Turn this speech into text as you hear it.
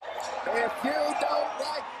If you don't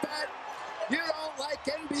like that, you don't like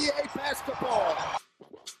NBA basketball.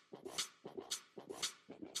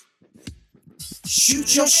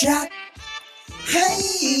 Shoot your shot.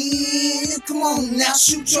 Hey, come on now,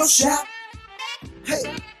 shoot your shot. Hey,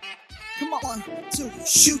 come on, 1, 2,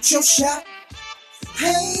 shoot your shot.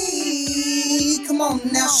 Hey, come on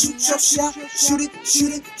now, shoot your shot. Shoot it,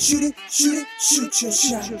 shoot it, shoot it, shoot it, shoot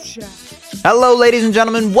your shot. Hello, ladies and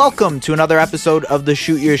gentlemen. Welcome to another episode of the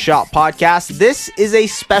Shoot Your Shot podcast. This is a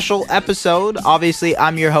special episode. Obviously,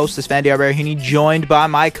 I'm your host, Esfandiar Berahini, joined by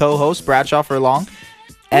my co-host, Bradshaw Furlong.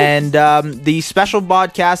 And the special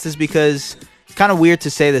podcast is because it's kind of weird to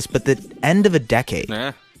say this, but the end of a decade.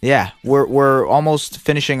 Yeah, we're almost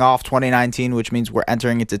finishing off 2019, which means we're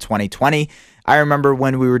entering into 2020. I remember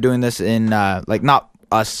when we were doing this in not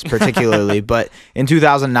us particularly, but in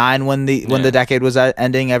 2009 when the decade was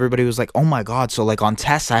ending, everybody was like, "Oh my god!" So like on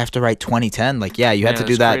tests, I have to write 2010. Like, yeah, you had to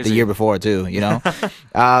do that the year before too, you know.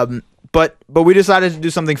 But we decided to do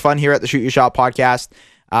something fun here at the Shoot Your Shot podcast.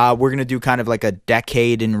 We're gonna do kind of like a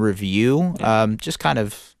decade in review, just kind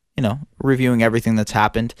of reviewing everything that's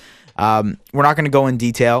happened. We're not gonna go in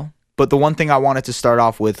detail, but the one thing I wanted to start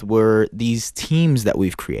off with were these teams that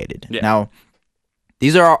we've created. Yeah. Now,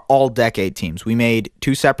 these are our all-decade teams. We made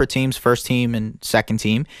 2 separate teams, first team and second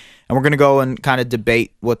team, and we're gonna go and kind of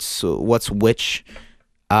debate what's which.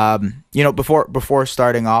 Before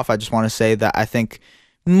starting off, I just want to say that I think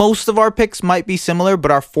most of our picks might be similar, but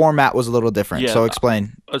our format was a little different. Yeah, so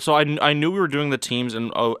explain. So I knew we were doing the teams,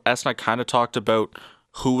 and S and I kind of talked about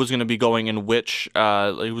who was going to be going in which,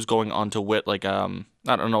 who was going on to which, I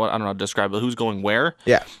don't know how to describe it, who's going where.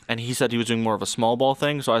 Yeah. And he said he was doing more of a small ball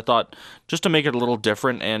thing, so I thought just to make it a little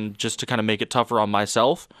different and just to kind of make it tougher on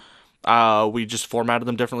myself, we just formatted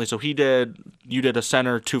them differently. So you did a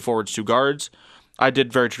center, 2 forwards, 2 guards. I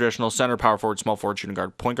did very traditional center, power forward, small forward, shooting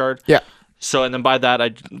guard, point guard. Yeah. So, and then by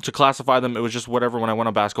that, to classify them, it was just whatever when I went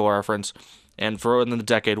on Basketball Reference, and for in the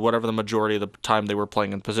decade, whatever the majority of the time they were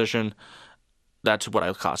playing in position, that's what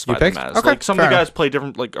I classified them as. Okay, like some of the guys play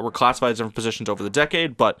different, were classified as different positions over the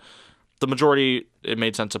decade, but the majority, it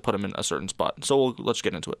made sense to put them in a certain spot. So let's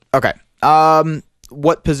get into it. Okay.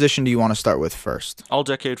 What position do you want to start with first? All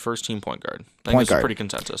decade first team point guard. I think this is pretty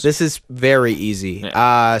consensus. This is very easy.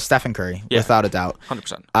 Yeah. Stephen Curry, without a doubt.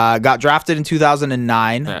 100%. Got drafted in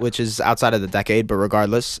 2009, which is outside of the decade, but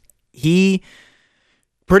regardless, he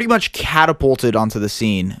pretty much catapulted onto the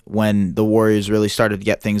scene when the Warriors really started to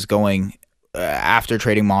get things going after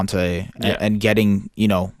trading Monte and getting,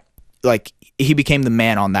 he became the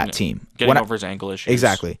man on that team. Getting over his ankle issues.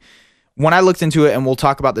 Exactly. When I looked into it, and we'll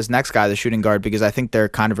talk about this next guy, the shooting guard, because I think they're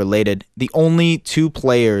kind of related. The only 2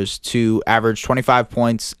 players to average 25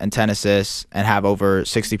 points and 10 assists and have over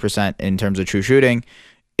 60% in terms of true shooting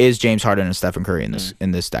is James Harden and Stephen Curry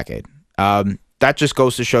in this decade. That just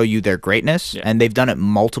goes to show you their greatness, and they've done it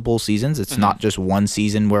multiple seasons. It's not just one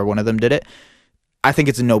season where one of them did it. I think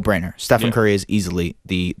it's a no-brainer. Stephen Curry is easily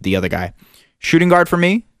the other guy. Shooting guard for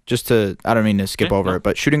me, I don't mean to skip over it,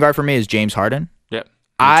 but shooting guard for me is James Harden. Yeah.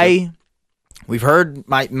 We've heard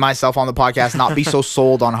myself on the podcast not be so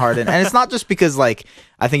sold on Harden, and it's not just because I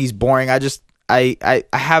think he's boring. I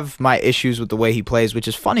have my issues with the way he plays, which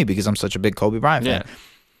is funny because I'm such a big Kobe Bryant fan.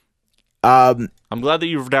 I'm glad that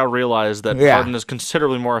you've now realized that Harden is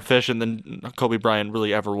considerably more efficient than Kobe Bryant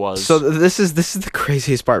really ever was. So this is the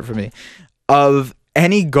craziest part for me. Of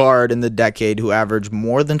any guard in the decade who averaged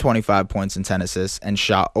more than 25 points and 10 assists and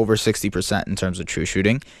shot over 60% in terms of true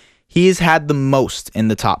shooting, he has had the most in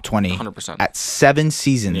the top 20 100%. At 7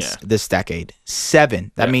 seasons this decade.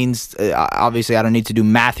 7. That means, obviously, I don't need to do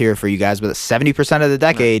math here for you guys, but 70% of the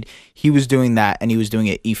decade, he was doing that, and he was doing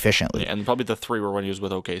it efficiently. Yeah, and probably the 3 were when he was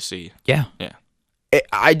with OKC. Yeah.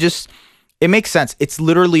 It makes sense. It's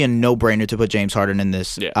literally a no-brainer to put James Harden in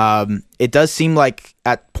this. Yeah. It does seem like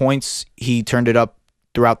at points he turned it up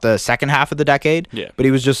throughout the second half of the decade, but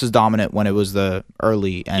he was just as dominant when it was the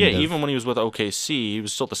early end. Yeah, even when he was with OKC, he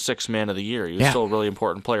was still the 6th man of the year. He was still a really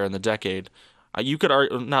important player in the decade. You could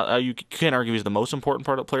you can't argue he's the most important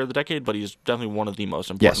player of the decade, but he's definitely one of the most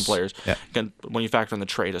important players. Yeah. When you factor in the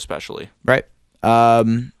trade, especially. Right.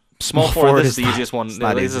 Small forward. This is the easiest one.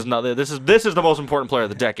 This is the most important player of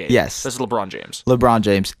the decade. Yes. This is LeBron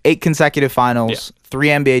James. 8 consecutive finals, 3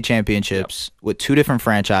 NBA championships with 2 different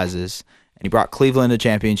franchises. And he brought Cleveland a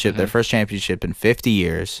championship, their first championship in 50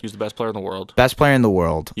 years. He was the best player in the world. Best player in the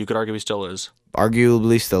world. You could argue he still is.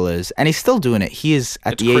 Arguably still is. And he's still doing it. He is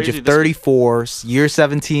at the age of 34, year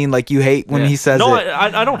 17, like you hate when he says it. No,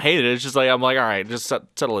 I don't hate it. It's just like, I'm like, all right, just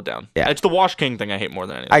settle it down. Yeah. It's the Wash King thing I hate more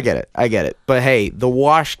than anything. I get it. But hey, the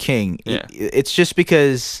Wash King, it's just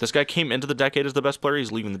because... This guy came into the decade as the best player.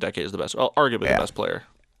 He's leaving the decade as the best, well, arguably the best player.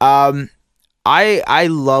 I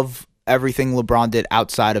love everything LeBron did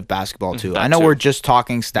outside of basketball too. I know we're just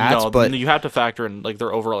talking stats, but you have to factor in like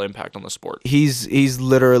their overall impact on the sport. He's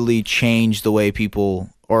literally changed the way people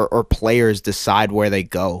or players decide where they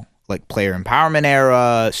go. Like player empowerment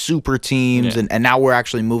era, super teams, and now we're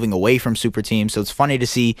actually moving away from super teams. So it's funny to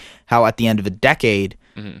see how at the end of a decade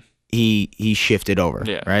he shifted over,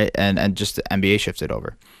 right? And just the NBA shifted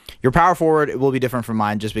over. Your power forward, it will be different from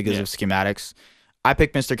mine just because of schematics. I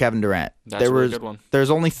picked Mr. Kevin Durant. That's a really good one.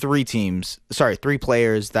 There's only three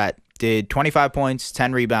players that did 25 points,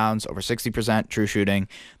 10 rebounds, over 60% true shooting.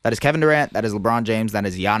 That is Kevin Durant, that is LeBron James, that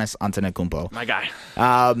is Giannis Antetokounmpo. My guy.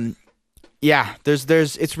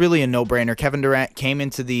 It's really a no-brainer. Kevin Durant came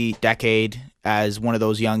into the decade as one of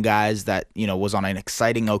those young guys that, was on an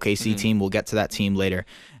exciting OKC team. We'll get to that team later.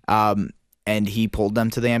 And he pulled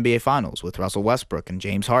them to the NBA Finals with Russell Westbrook and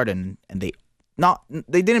James Harden, and they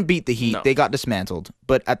didn't beat the Heat. No. They got dismantled.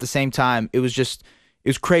 But at the same time, it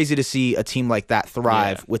was crazy to see a team like that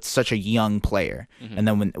thrive with such a young player. And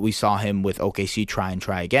then when we saw him with OKC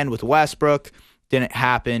try again with Westbrook, didn't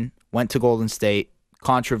happen. Went to Golden State,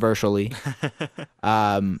 controversially.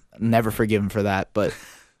 Never forgive him for that.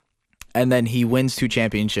 And then he wins 2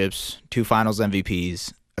 championships, 2 Finals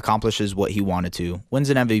MVPs, accomplishes what he wanted to, wins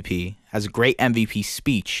an MVP, has a great MVP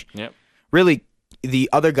speech. Yep. Really, the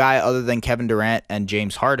other guy other than Kevin Durant and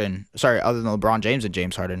James Harden, other than LeBron James and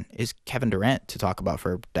James Harden, is Kevin Durant to talk about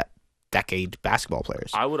for decade basketball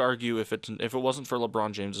players. I would argue if it wasn't for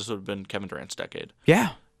LeBron James, this would have been Kevin Durant's decade.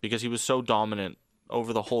 Yeah. Because he was so dominant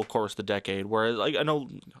over the whole course of the decade, whereas I know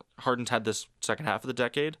Harden's had this second half of the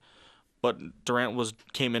decade, but Durant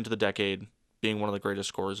came into the decade being one of the greatest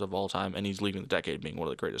scorers of all time, and he's leaving the decade being one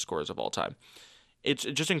of the greatest scorers of all time. It's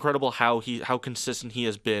just incredible how consistent he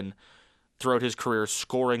has been throughout his career,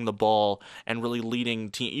 scoring the ball and really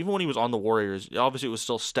leading team. Even when he was on the Warriors, obviously it was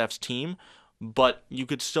still Steph's team, but you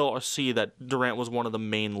could still see that Durant was one of the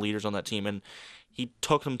main leaders on that team, and he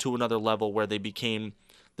took them to another level where they became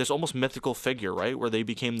this almost mythical figure, right? Where they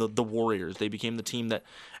became the Warriors. They became the team that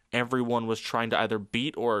everyone was trying to either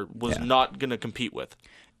beat or was not going to compete with.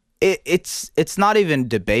 It's not even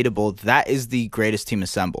debatable. That is the greatest team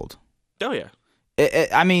assembled. Oh, yeah.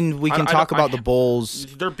 I mean, we can talk about the Bulls.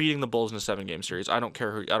 They're beating the Bulls in a 7-game series. I don't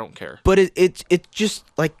care. I don't care. But it's just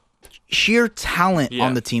like sheer talent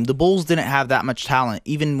on the team. The Bulls didn't have that much talent.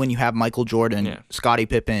 Even when you have Michael Jordan, Scottie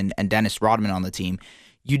Pippen, and Dennis Rodman on the team,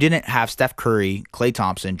 you didn't have Steph Curry, Klay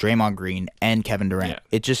Thompson, Draymond Green, and Kevin Durant.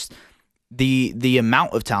 It just the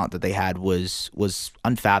amount of talent that they had was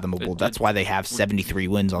unfathomable. That's why they have 73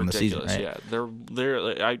 wins on the season. Right?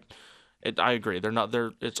 Yeah, I agree.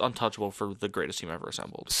 It's untouchable for the greatest team ever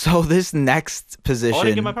assembled. So this next position, I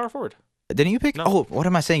didn't get my power forward. Didn't you pick? No. Oh, what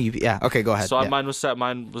am I saying? Okay, go ahead. So mine was set.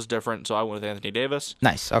 Mine was different. So I went with Anthony Davis.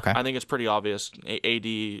 Nice. Okay. I think it's pretty obvious. AD.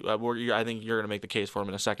 I think you're going to make the case for him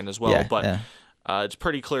in a second as well. It's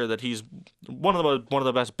pretty clear that he's one of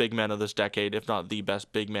the best big men of this decade, if not the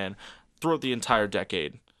best big man throughout the entire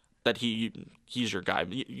decade. That he's your guy.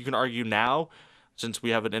 You can argue now, since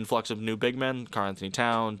we have an influx of new big men, Karl-Anthony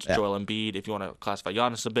Towns, Joel Embiid, if you want to classify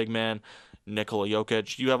Giannis as a big man, Nikola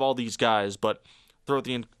Jokic, you have all these guys, but throughout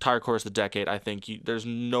the entire course of the decade, I think there's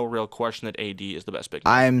no real question that AD is the best big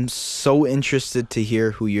man. I'm so interested to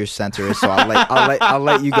hear who your center is, so I'll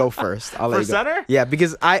let you go first. Center? Yeah,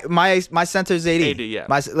 because my center is AD. AD, yeah.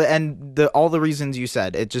 All the reasons you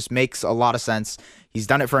said, it just makes a lot of sense. He's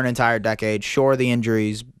done it for an entire decade. Sure, the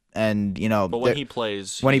injuries. And but when he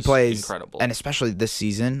plays, he's incredible, and especially this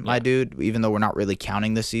season, my dude. Even though we're not really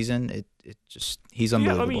counting this season, he's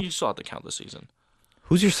unbelievable. Yeah, I mean, you still have to count this season.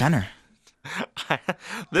 Who's your center?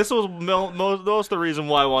 This was most the reason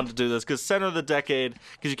why I wanted to do this, because center of the decade,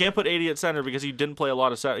 because you can't put AD at center because he didn't play a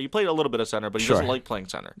lot of center. He played a little bit of center, but he doesn't like playing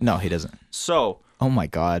center. No, he doesn't. So, oh my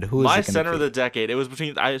God, who is my center of the decade? It was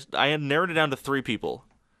between I had narrowed it down to 3 people.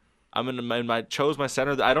 I chose my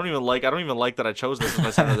center. I don't even like that I chose this as my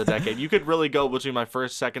center of the decade. You could really go between my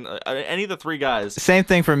first, second, any of the 3 guys. Same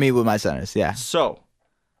thing for me with my centers. Yeah. So,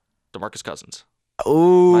 DeMarcus Cousins.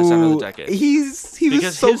 Oh, my center of the decade. He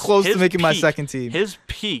was so close to making my second team. His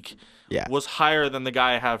peak was higher than the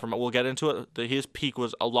guy I had from. We'll get into it. His peak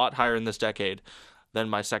was a lot higher in this decade than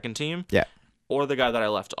my second team. Yeah. Or the guy that I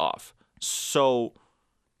left off. So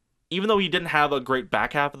even though he didn't have a great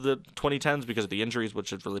back half of the 2010s because of the injuries, which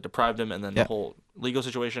had really deprived him, and then the whole legal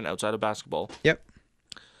situation outside of basketball. Yep.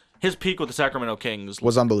 His peak with the Sacramento Kings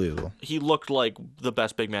was unbelievable. He looked like the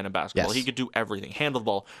best big man in basketball. Yes. He could do everything. Handle the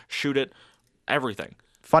ball, shoot it, everything.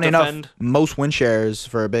 Funny enough, most win shares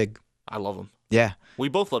for a big. I love him. Yeah. We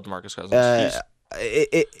both loved DeMarcus Cousins.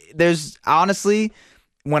 There's honestly,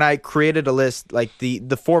 when I created a list, like the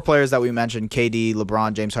 4 players that we mentioned, KD,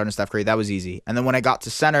 LeBron, James Harden, Steph Curry, that was easy. And then when I got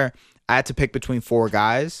to center, I had to pick between 4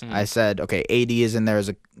 guys. I said, okay, AD is in there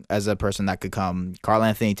as a person that could come. Karl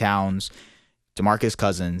Anthony Towns, DeMarcus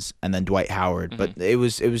Cousins, and then Dwight Howard. But it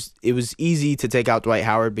was easy to take out Dwight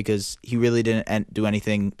Howard because he really didn't do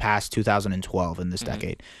anything past 2012 in this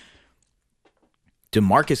decade.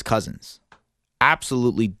 DeMarcus Cousins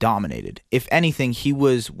absolutely dominated. If anything, he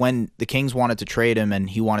was, when the Kings wanted to trade him and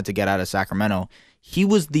he wanted to get out of Sacramento, he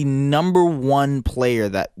was the number 1 player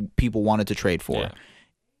that people wanted to trade for. Yeah.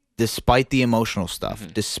 Despite the emotional stuff,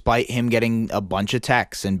 despite him getting a bunch of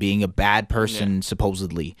texts and being a bad person,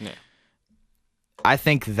 supposedly. Yeah. I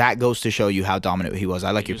think that goes to show you how dominant he was.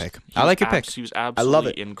 I like your pick. I like your pick. He was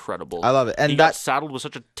absolutely incredible. I love it. And he got saddled with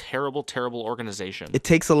such a terrible, terrible organization. It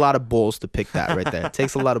takes a lot of bulls to pick that right there. It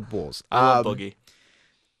takes a lot of bulls. I love Boogie.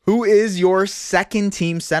 Who is your second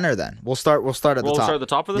team center then? We'll start at the top. We'll start at the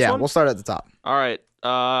top for this one? Yeah, we'll start at the top. All right.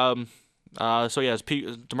 So yeah, his peak,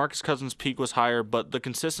 DeMarcus Cousins' peak was higher, but the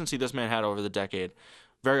consistency this man had over the decade,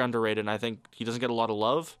 very underrated, and I think he doesn't get a lot of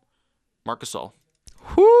love. Marc Gasol.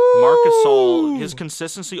 Marc Gasol, his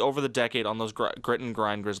consistency over the decade on those grit and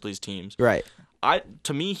grind Grizzlies teams. Right.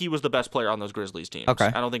 To me, he was the best player on those Grizzlies teams. Okay.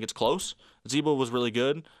 I don't think it's close. Z-Bo was really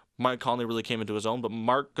good. Mike Conley really came into his own, but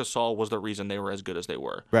Marc Gasol was the reason they were as good as they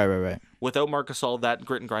were. Right. Without Marc Gasol, that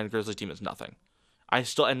grit and grind Grizzlies team is nothing.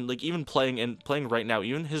 Even playing right now,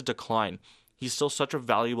 even his decline, he's still such a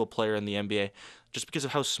valuable player in the NBA just because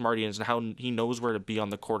of how smart he is and how he knows where to be on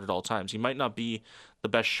the court at all times. He might not be the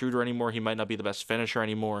best shooter anymore. He might not be the best finisher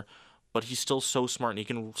anymore, but he's still so smart, and you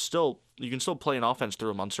can still play an offense through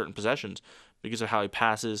him on certain possessions because of how he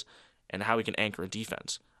passes and how he can anchor a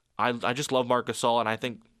defense. I just love Marc Gasol, and I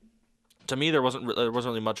think to me there wasn't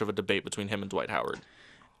really much of a debate between him and Dwight Howard.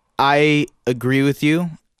 I agree with you.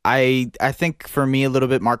 I think for me a little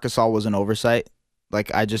bit Marc Gasol was an oversight. Like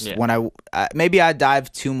when maybe I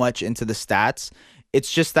dive too much into the stats.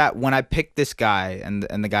 It's just that when I picked this guy and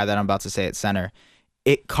the guy that I'm about to say at center,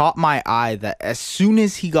 it caught my eye that as soon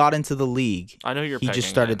as he got into the league, he just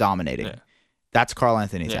started dominating. Yeah. That's Karl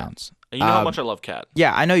Anthony Towns. And you know how much I love Cat.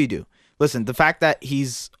 Yeah, I know you do. Listen, the fact that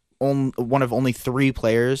he's one of only 3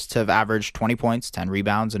 players to have averaged 20 points, 10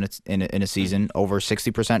 rebounds in a season, over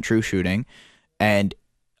 60% true shooting, and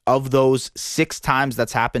of those 6 times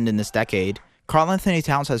that's happened in this decade, Karl Anthony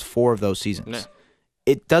Towns has 4 of those seasons.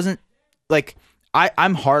 Yeah. It doesn't, like,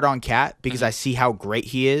 I'm hard on Cat because I see how great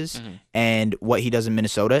he is and what he does in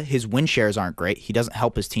Minnesota. His win shares aren't great. He doesn't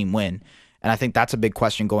help his team win. And I think that's a big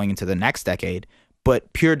question going into the next decade.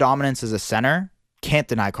 But pure dominance as a center, can't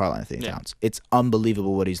deny Karl Anthony Towns. It's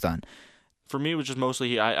unbelievable what he's done. For me, it was just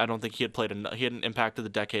mostly I don't think he hadn't impacted the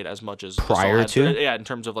decade as much as prior to. Yeah, in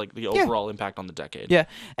terms of like the overall impact on the decade. Yeah,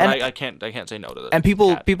 and I can't say no to that. And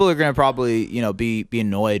people are gonna probably be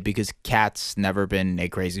annoyed because Cat's never been a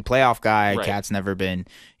crazy playoff guy. Right. Cat's never been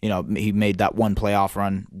he made that one playoff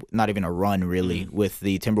run, not even a run really, with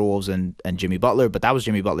the Timberwolves and Jimmy Butler, but that was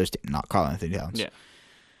Jimmy Butler's team, not Karl Anthony Towns. Yeah.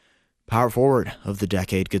 Power forward of the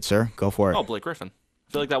decade, good sir. Go for it. Oh, Blake Griffin.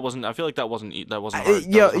 I feel like that wasn't hard, that was a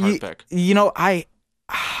hard pick.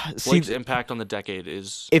 Blake's impact on the decade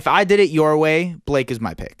is. If I did it your way, Blake is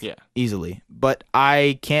my pick. Yeah, easily. But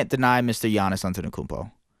I can't deny Mr. Giannis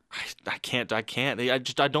Antetokounmpo. I can't.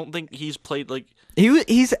 I don't think he's played like.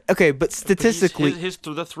 He's okay, but statistically, his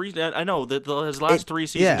the 3. I know that his last 3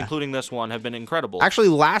 seasons, including this one, have been incredible. Actually,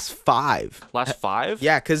 last 5. Last 5?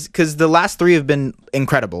 Yeah, because the last 3 have been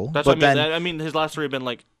incredible. That's what I mean. His last 3 have been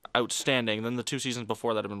like outstanding. Then the 2 seasons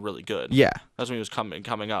before that have been really good. Yeah, that's when he was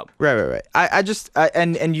coming up. Right.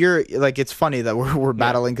 And you're like, it's funny that we're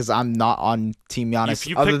battling because I'm not on Team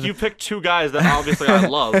Giannis. You picked 2 guys that obviously I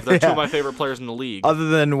love. They're 2 of my favorite players in the league. Other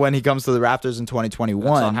than when he comes to the Raptors in 2021,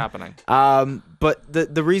 that's not happening. But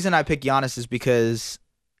the reason I pick Giannis is because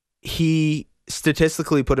he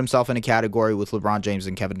statistically put himself in a category with LeBron James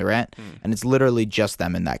and Kevin Durant, and it's literally just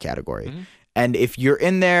them in that category. And if you're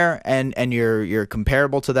in there and you're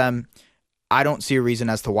comparable to them, I don't see a reason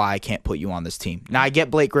as to why I can't put you on this team. Now, I get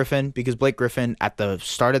Blake Griffin because Blake Griffin at the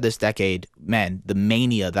start of this decade, man, the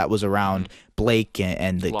mania that was around Blake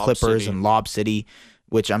and the Lob Clippers City. And Lob City,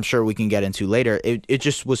 which I'm sure we can get into later, it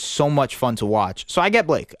just was so much fun to watch. So I get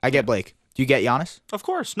Blake. Do you get Giannis? Of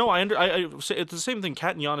course. No, I say it's the same thing.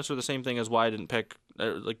 Cat and Giannis are the same thing as why I didn't pick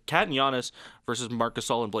like Cat and Giannis versus Marc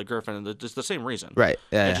Gasol and Blake Griffin. And it's the same reason. Right.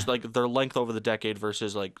 Yeah. Just like their length over the decade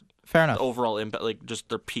versus like fair enough. The overall impact, like just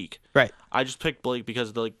their peak. Right. I just picked Blake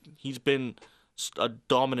because he's been a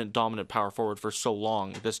dominant power forward for so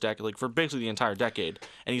long this decade, like for basically the entire decade,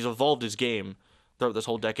 and he's evolved his game throughout this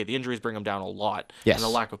whole decade. The injuries bring him down a lot, yes. And the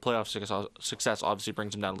lack of playoff success obviously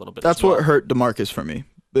brings him down a little bit. That's what hurt DeMarcus for me.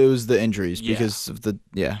 It was the injuries because of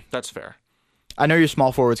That's fair. I know your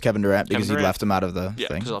small forward's Kevin Durant because he left him out of the thing. Yeah,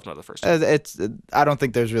 because he left him out of the first. I don't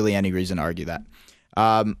think there's really any reason to argue that.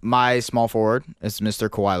 My small forward is Mr.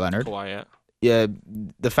 Kawhi Leonard. Kawhi, yeah. Yeah,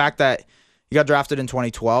 the fact that he got drafted in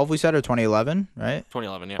 2012, we said, or 2011, right?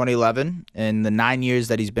 2011, yeah. 2011. In the 9 years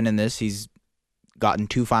that he's been in this, he's gotten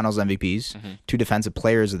 2 Finals MVPs, 2 Defensive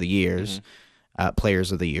Players of the Years,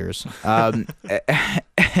 Players of the Years.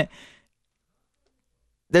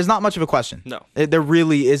 There's not much of a question. No. There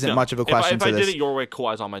really isn't much of a question if I did it your way,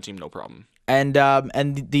 Kawhi's on my team, no problem. And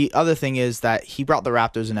the other thing is that he brought the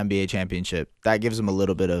Raptors an NBA championship. That gives him a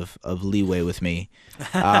little bit of leeway with me.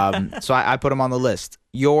 So I put him on the list.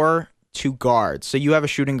 Your 2 guards. So you have a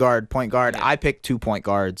shooting guard, point guard. Yeah. I picked 2 point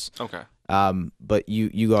guards. Okay. But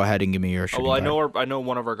you go ahead and give me your shooting guard. I know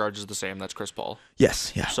one of our guards is the same. That's Chris Paul.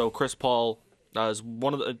 Yes. Yeah. So Chris Paul is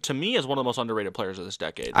one of the most underrated players of this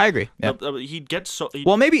decade. I agree. Yeah.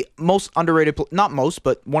 Well, maybe most underrated, not most,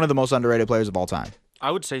 but one of the most underrated players of all time.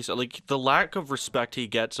 I would say so. Like the lack of respect he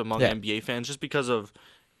gets among NBA fans just because of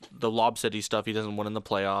the Lob City stuff he doesn't win in the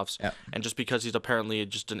playoffs, and just because he's apparently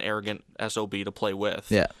just an arrogant SOB to play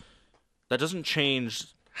with. Yeah. That doesn't change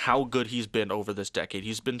how good he's been over this decade.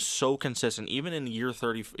 He's been so consistent, even in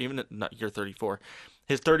not year 34.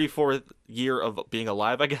 His 34th year of being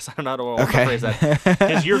alive, I guess. I don't know how to phrase that.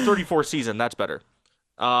 His year 34 season, that's better.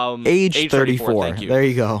 Age 34. Thank you. There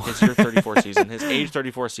you go. His year 34 season. His age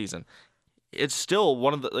 34 season. It's still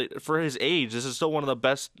one of the, for his age, this is still one of the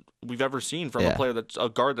best we've ever seen from a player that's a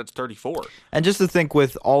guard that's 34. And just to think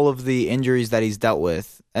with all of the injuries that he's dealt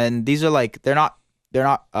with, and these are like, they're not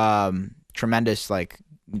tremendous like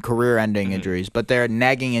career-ending injuries, but they're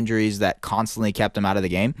nagging injuries that constantly kept him out of the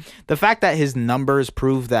game. The fact that his numbers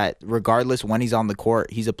prove that regardless when he's on the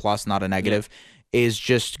court, he's a plus, not a negative, is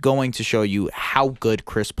just going to show you how good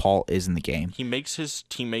Chris Paul is in the game. He makes his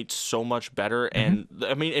teammates so much better, and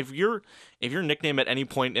I mean, if your nickname at any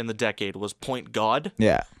point in the decade was Point God,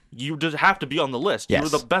 you just have to be on the list. Yes. You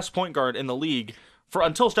were the best point guard in the league.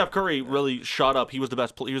 Until Steph Curry really shot up, he was the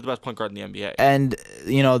best point guard in the NBA. And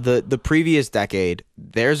you know, the previous decade,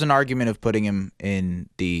 there's an argument of putting him in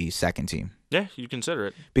the second team. Yeah, you consider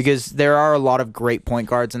it. Because there are a lot of great point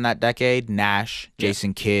guards in that decade. Nash,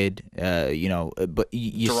 Jason Kidd, but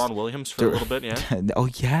Deron Williams for a little bit, Oh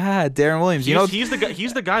yeah, Deron Williams. He's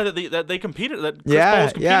the guy that they competed that Chris Paul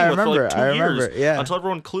was competing with for like 2 years until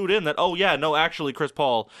everyone clued in that actually Chris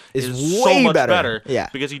Paul is way so much better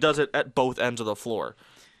because he does it at both ends of the floor.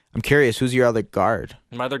 I'm curious, who's your other guard?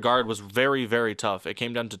 My other guard was very, very tough. It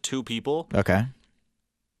came down to 2 people. Okay.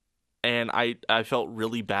 And I felt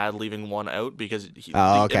really bad leaving one out because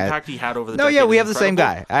the impact he had over the decade. No, we have the same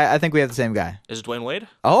guy. I think we have the same guy. Is it Dwayne Wade?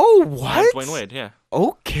 Oh, what? Dwayne Wade, yeah.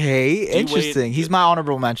 Okay, interesting. He's my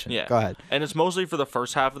honorable mention. Yeah. Go ahead. And it's mostly for the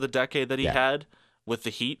first half of the decade that he had with the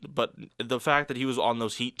Heat, but the fact that he was on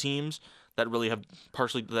those Heat teams that really have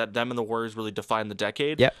that them and the Warriors really defined the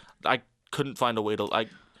decade. Yep. I couldn't find a way to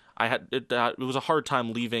it was a hard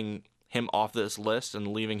time leaving him off this list and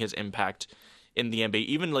leaving his impact in the NBA.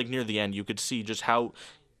 Even like near the end, you could see just how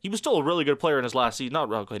he was still a really good player in his last season.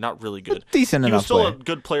 Not really good. Decent enough. He was still player. A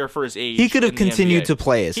good player for his age. He could have continued to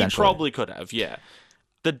play, essentially. He probably could have, yeah.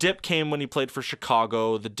 The dip came when he played for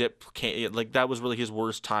Chicago. The dip came, that was really his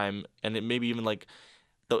worst time, and it maybe even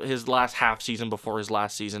his last half season before his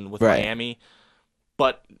last season with Miami.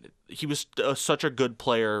 But he was such a good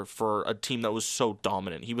player for a team that was so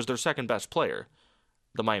dominant. He was their second best player,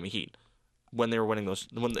 the Miami Heat, when they were winning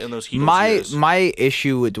in those Heat years. My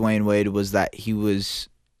issue with Dwayne Wade was that he was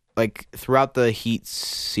throughout the Heat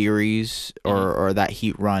series or that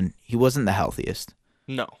Heat run, he wasn't the healthiest.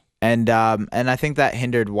 No. And I think that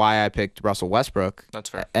hindered why I picked Russell Westbrook. That's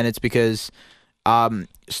fair. And it's because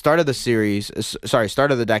start of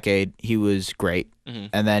the decade, he was great. Mm-hmm.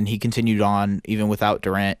 And then he continued on even without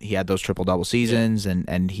Durant. He had those triple-double seasons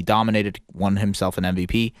and he dominated, won himself an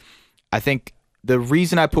MVP. I think the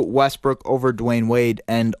reason I put Westbrook over Dwayne Wade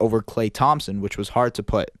and over Klay Thompson, which was hard to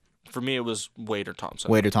put. For me, it was Wade or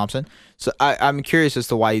Thompson. So I'm curious as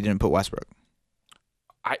to why you didn't put Westbrook.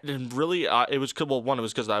 I didn't really. It was one. It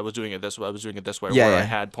was because I was doing it this way. I where I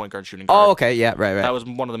had point guard, shooting Oh, guard. okay, yeah, right. That was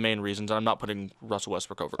one of the main reasons. And I'm not putting Russell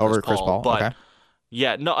Westbrook over Chris Paul. But okay.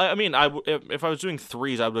 Yeah, no, I mean, if I was doing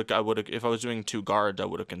threes, I would. If I was doing two guards, I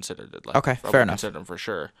would have considered it. Okay, fair enough. Considered him for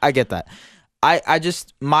sure. I get that. I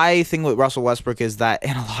just, my thing with Russell Westbrook is that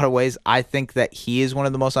in a lot of ways, I think that he is one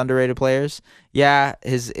of the most underrated players. Yeah,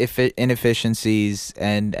 his inefficiencies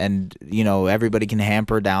and everybody can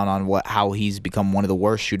hamper down on how he's become one of the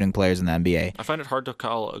worst shooting players in the NBA. I find it hard to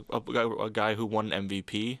call a guy who won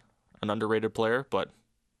MVP an underrated player, but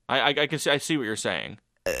I see what you're saying.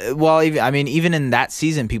 Even in that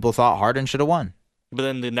season, people thought Harden should have won. But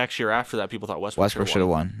then the next year after that, people thought Westbrook should have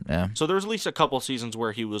won. Yeah. So there was at least a couple seasons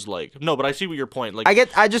where he was like, no, but I see what your point. Like,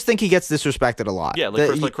 I just think he gets disrespected a lot. Yeah,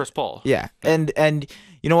 like Chris Paul. Yeah, and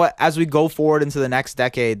you know what? As we go forward into the next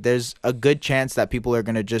decade, there's a good chance that people are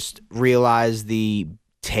gonna just realize the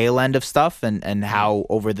tail end of stuff and how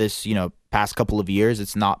over this past couple of years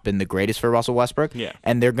it's not been the greatest for Russell Westbrook. Yeah.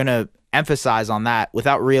 And they're gonna emphasize on that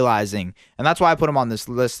without realizing, and that's why I put him on this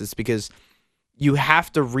list. It's because you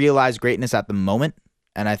have to realize greatness at the moment,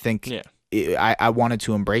 and I think I wanted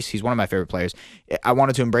to embrace. He's one of my favorite players. I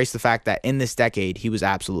wanted to embrace the fact that in this decade he was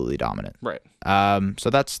absolutely dominant. Right. So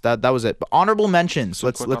that was it. But honorable mentions.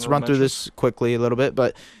 Let's run through this quickly a little bit.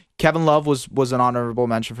 But Kevin Love was an honorable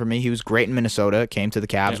mention for me. He was great in Minnesota. Came to the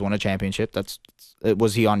Cavs, won a championship.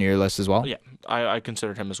 Was he on your list as well? Yeah, I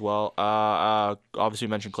considered him as well. Obviously, you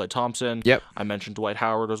mentioned Klay Thompson. Yep. I mentioned Dwight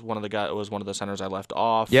Howard was one of the centers I left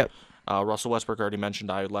off. Yep. Russell Westbrook, already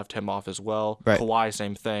mentioned, I left him off as well. Right. Kawhi,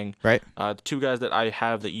 same thing. Right. The two guys that I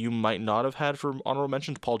have that you might not have had for honorable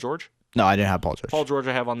mentions, Paul George. No, I didn't have Paul George. Paul George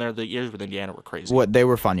I have on there. The years with Indiana were crazy. They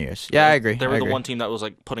were fun years. Yeah, I agree. They were the one team that was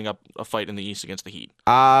like putting up a fight in the East against the Heat.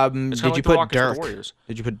 Did you put Dirk?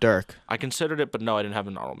 Did you put Dirk? I considered it, but no, I didn't have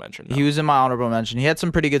an honorable mention. No. He was in my honorable mention. He had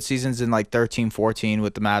some pretty good seasons in like 13-14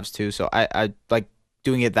 with the Mavs too. So I like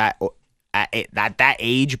doing it at that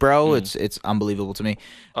age, bro. It's unbelievable to me.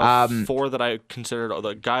 Four that I considered,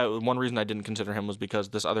 the guy. One reason I didn't consider him was because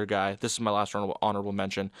this other guy. This is my last honorable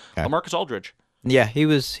mention. Okay. LaMarcus Aldridge. Yeah, he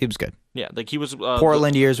was good. Yeah, like he was.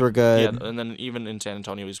 Portland years were good. Yeah, and then even in San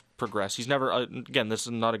Antonio, he's progressed. He's never. Again, this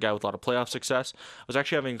is not a guy with a lot of playoff success. I was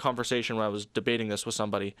actually having a conversation when I was debating this with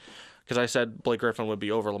somebody, because I said Blake Griffin would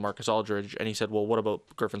be over LaMarcus Aldridge, and he said, "Well, what about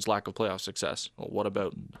Griffin's lack of playoff success? Well, what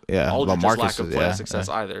about Aldridge's lack of playoff success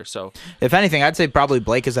either?" So, if anything, I'd say probably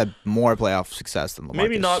Blake has had more playoff success than LaMarcus.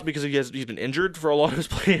 Maybe not because he's been injured for a lot of his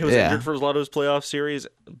play. He was injured for a lot of his playoff series,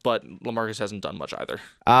 but LaMarcus hasn't done much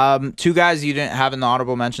either. Two guys you didn't have in the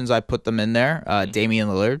honorable mentions, I put them in there. Damian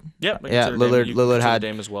Lillard. Yeah, Lillard had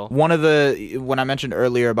Dame as well. One of when I mentioned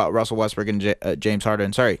earlier about Russell Westbrook and James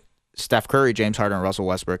Harden. Sorry. Steph Curry, James Harden, and Russell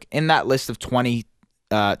Westbrook. In that list of 20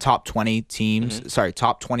 top 20 teams,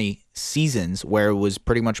 top 20 seasons where it was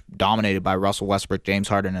pretty much dominated by Russell Westbrook, James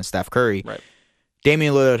Harden, and Steph Curry, right.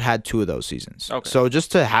 Damian Lillard had two of those seasons. Okay. So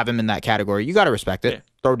just to have him in that category, you got to respect it. Yeah.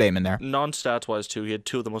 Throw Dame in there. Non-stats wise, too, he had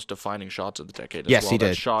two of the most defining shots of the decade. Yes, he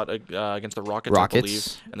did. That shot against the Rockets, I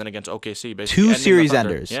believe, and then against OKC, basically. Two series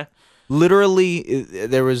enders. Yeah. Literally,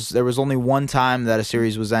 there was only one time that a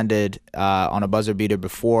series was ended on a buzzer beater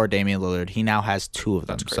before Damian Lillard. He now has two of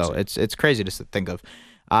them, so it's crazy to think of.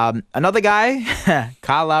 Another guy,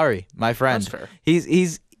 Kyle Lowry, my friend. That's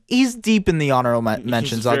fair. He's deep in the honorable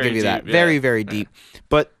mentions. I'll give you that. Yeah. Very, very deep.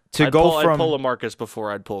 But I'd pull LaMarcus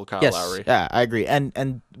before I'd pull Kyle Lowry. Yeah, I agree.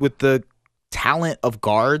 And with the talent of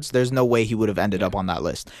guards, there's no way he would have ended up on that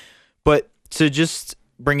list. But to just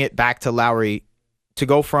bring it back to Lowry, to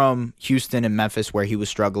go from Houston and Memphis where he was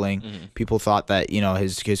struggling, people thought that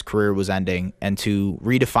his career was ending, and to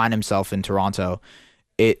redefine himself in Toronto,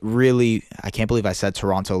 it really, I can't believe I said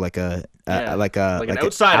Toronto like an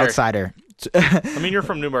outsider. I mean, you're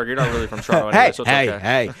from Newmark. You're not really from Toronto anyway, so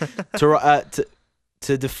it's okay.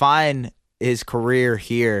 To define his career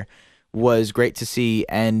here was great to see,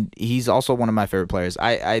 and he's also one of my favorite players.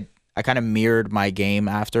 I kind of mirrored my game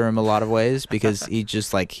after him a lot of ways because he's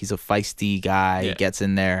a feisty guy. He gets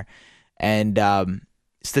in there, and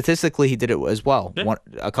statistically he did it as well. Yeah.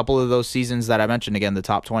 A couple of those seasons that I mentioned, again, the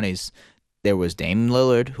top 20s, there was Damian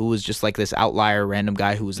Lillard, who was just like this outlier random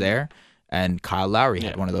guy who was there, and Kyle Lowry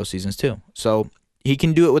had one of those seasons too. So he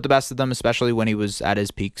can do it with the best of them, especially when he was at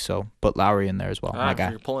his peak. So put Lowry in there as well, my guy.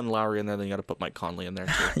 If you're pulling Lowry in there, then you got to put Mike Conley in there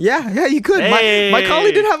too. yeah, you could. Hey! Mike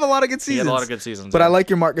Conley did have a lot of good seasons. He had a lot of good seasons. But I like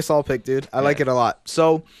your Marc Gasol pick, dude. I like it a lot.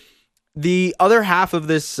 So the other half of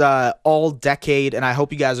this all-decade, and I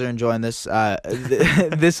hope you guys are enjoying this,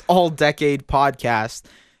 this all-decade podcast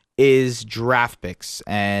is draft picks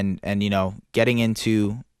and getting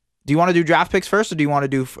into Do you want to do draft picks first, or do you want to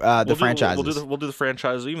do the franchises? We'll do the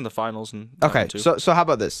franchises, even the finals. And okay, so how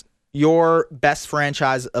about this? Your best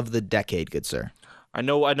franchise of the decade, good sir. I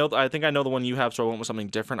think I know the one you have, so I went with something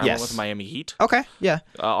different. I went with Miami Heat. Okay, yeah.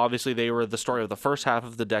 Obviously, they were the story of the first half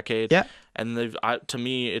of the decade. Yeah. And to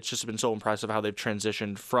me, it's just been so impressive how they've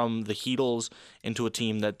transitioned from the Heatles into a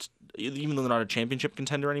team that, even though they're not a championship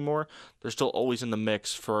contender anymore, they're still always in the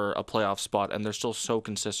mix for a playoff spot, and they're still so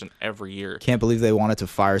consistent every year. Can't believe they wanted to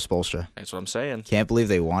fire Spoelstra. That's what I'm saying. Can't believe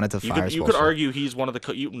they wanted to fire Spoelstra. You could argue he's one of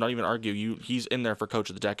the not even argue, he's in there for coach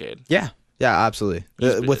of the decade. Yeah. Yeah, absolutely.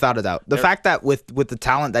 Without a doubt. The fact that with the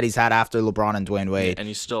talent that he's had after LeBron and Dwayne Wade, and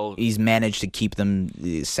he's managed to keep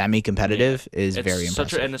them semi-competitive is very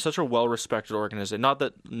impressive. And it's such a well-respected organization. Not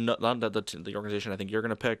that the organization I think you're going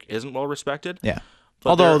to pick isn't well-respected. Yeah.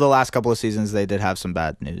 Although the last couple of seasons they did have some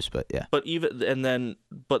bad news, but yeah. But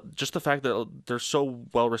just the fact that they're so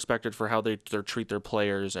well respected for how they treat their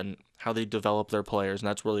players and how they develop their players, and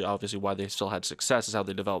that's really obviously why they still had success, is how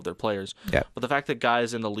they develop their players. Yeah. But the fact that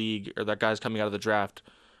guys in the league, or that guys coming out of the draft,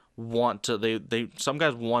 some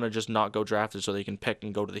guys want to just not go drafted so they can pick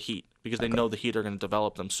and go to the Heat, because they know the Heat are going to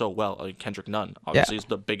develop them so well. Like Kendrick Nunn, obviously, is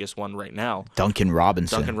the biggest one right now. Duncan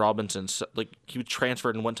Robinson, like he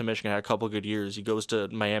transferred and went to Michigan, had a couple of good years. He goes to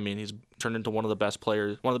Miami and he's turned into one of the best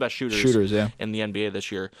players, one of the best shooters in the NBA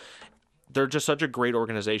this year. They're just such a great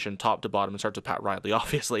organization, top to bottom. It starts with Pat Riley,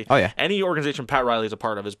 obviously. Oh yeah, any organization Pat Riley is a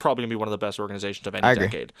part of is probably gonna be one of the best organizations of any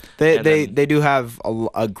decade. They do have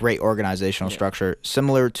a great organizational structure,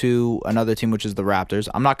 similar to another team, which is the Raptors.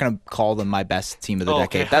 I'm not gonna call them my best team of the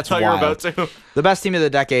decade. That's wild. You're about to. The best team of the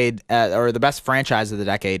decade, or the best franchise of the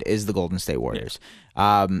decade, is the Golden State Warriors.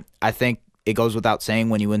 Yeah. I think it goes without saying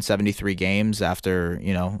when you win 73 games after,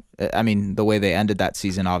 the way they ended that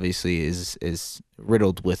season obviously is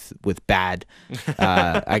riddled with bad,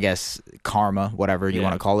 I guess, karma, whatever you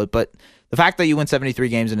want to call it. But the fact that you win 73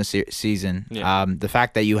 games in a season, the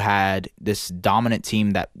fact that you had this dominant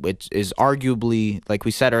team that which is arguably, like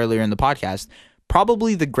we said earlier in the podcast,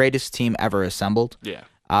 probably the greatest team ever assembled. Yeah.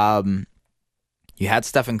 You had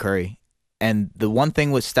Stephen Curry. And the one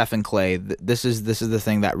thing with Steph and Clay, this is the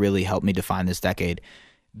thing that really helped me define this decade.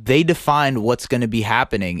 They defined what's going to be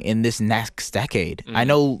happening in this next decade. I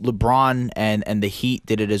know LeBron and the Heat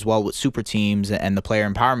did it as well with super teams and the player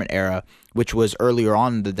empowerment era, which was earlier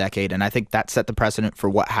on in the decade. And I think that set the precedent for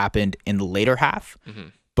what happened in the later half. Mm-hmm.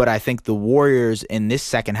 But I think the Warriors in this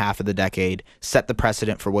second half of the decade set the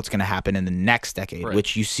precedent for what's going to happen in the next decade,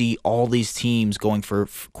 which you see all these teams going for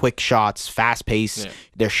quick shots, fast pace. Yeah.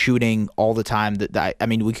 They're shooting all the time.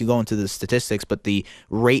 We could go into the statistics, but the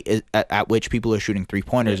rate at which people are shooting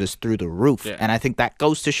three-pointers is through the roof. Yeah. And I think that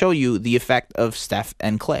goes to show you the effect of Steph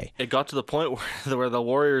and Clay. It got to the point where the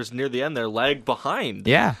Warriors, near the end, they're lagged behind.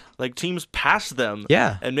 Yeah. Like, teams passed them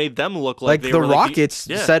and made them look like they the were Rockets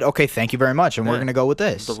said, okay, thank you very much, and we're going to go with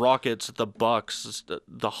this. The Rockets, the Bucks,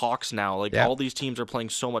 the Hawks now, all these teams are playing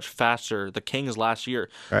so much faster. The Kings last year,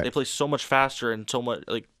 they play so much faster and so much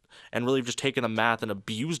and really just taken the math and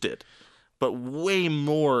abused it, but way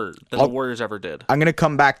more than the Warriors ever did. I'm going to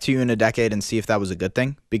come back to you in a decade and see if that was a good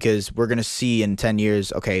thing, because we're going to see in 10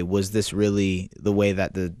 years, okay, was this really the way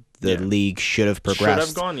that the league should have progressed?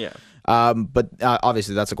 Should have gone, yeah. But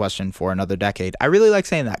obviously that's a question for another decade. I really like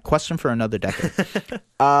saying that. Question for another decade.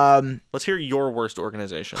 Let's hear your worst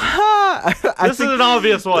organization. This is an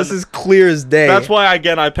obvious one. This is clear as day. That's why,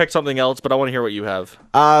 again, I picked something else, but I want to hear what you have.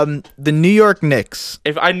 The New York Knicks.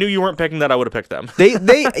 If I knew you weren't picking that, I would have picked them.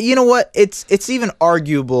 They you know what? It's even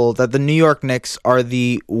arguable that the New York Knicks are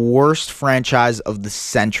the worst franchise of the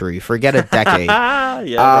century. Forget a decade.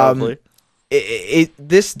 Yeah, probably.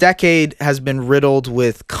 This decade has been riddled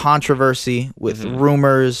with controversy, with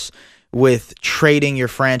rumors, with trading your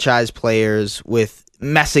franchise players, with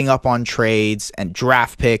messing up on trades and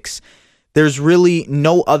draft picks. There's really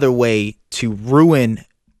no other way to ruin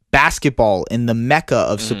basketball in the mecca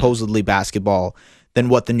of supposedly basketball than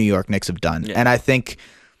what the New York Knicks have done. Yeah. And I think,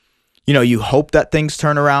 you hope that things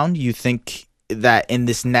turn around. You think that in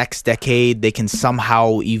this next decade they can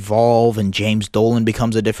somehow evolve and James Dolan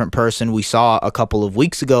becomes a different person. We saw a couple of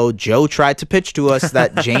weeks ago, Joe tried to pitch to us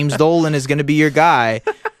that James Dolan is going to be your guy.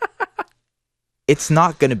 It's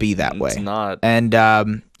not going to be that way. It's not. And,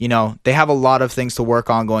 they have a lot of things to work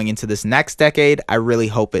on going into this next decade. I really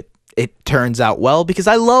hope it turns out well, because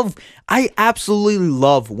I absolutely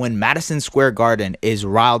love when Madison Square Garden is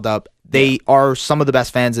riled up. They are some of the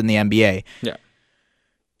best fans in the NBA. Yeah.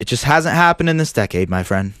 It just hasn't happened in this decade, my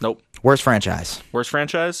friend. Nope. Worst franchise. Worst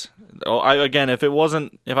franchise? Oh,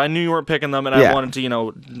 if I knew you weren't picking them and I wanted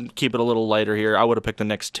to, keep it a little lighter here, I would have picked the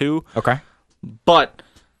Knicks too. Okay. But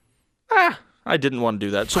I didn't want to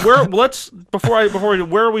do that. So where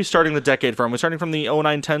are we starting the decade from? We're starting from the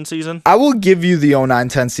 09-10 season? I will give you the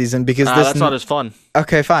 09-10 season because that's not as fun.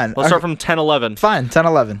 Okay, fine. Let's start from 10-11. Fine,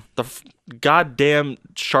 10-11. The goddamn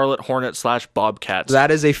Charlotte Hornets / Bobcats.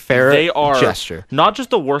 That is a fair gesture. Not just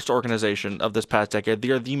the worst organization of this past decade,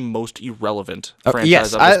 they are the most irrelevant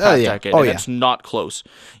franchise of this past decade. And it's not close.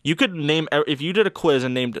 You could name, if you did a quiz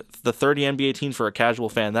and named the 30 NBA teams for a casual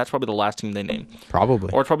fan, that's probably the last team they name. Probably.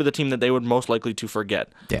 Or it's probably the team that they would most likely to forget.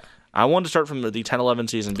 Yeah. I wanted to start from the 10-11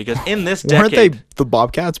 season because in this decade... Weren't they the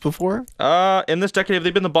Bobcats before? In this decade, have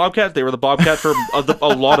they been the Bobcats? They were the Bobcats for a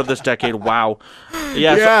lot of this decade. Wow.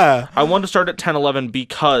 Yeah. So I wanted to start at 10-11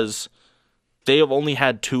 because they have only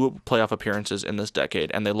had 2 playoff appearances in this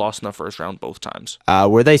decade, and they lost in the first round both times.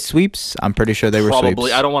 Were they sweeps? I'm pretty sure they were sweeps.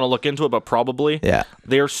 Probably. I don't want to look into it, but probably. Yeah.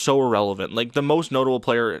 They are so irrelevant. Like, the most notable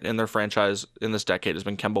player in their franchise in this decade has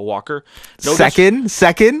been Kemba Walker. Second,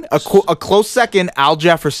 a close second, Al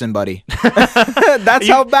Jefferson, buddy. That's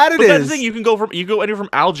how bad it is. That's the thing. You go anywhere from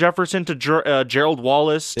Al Jefferson to Gerald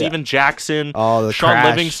Wallace, Steven Jackson, Sean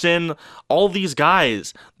Livingston, all these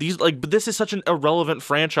guys. But this is such an irrelevant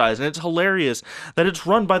franchise, and it's hilarious that it's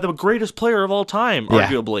run by the greatest player of all time,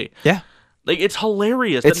 arguably. Yeah. Like, it's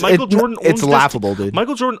hilarious that Michael Jordan owns It's laughable, dude.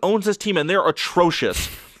 Michael Jordan owns this team, and they're atrocious.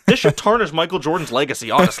 This should tarnish Michael Jordan's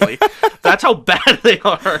legacy, honestly. That's how bad they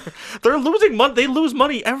are. They're losing money. They lose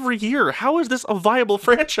money every year. How is this a viable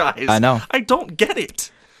franchise? I know. I don't get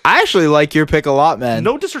it. I actually like your pick a lot, man.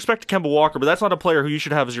 No disrespect to Kemba Walker, but that's not a player who you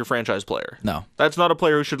should have as your franchise player. No. That's not a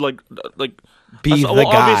player who should be the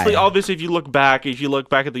guy. Obviously, if you look back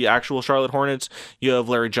at the actual Charlotte Hornets, you have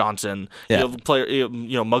Larry Johnson. Yeah. You have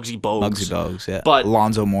Muggsy Bogues. Muggsy Bogues, yeah. But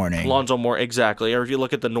Lonzo Mourning, exactly. Or if you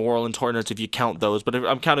look at the New Orleans Hornets, if you count those, but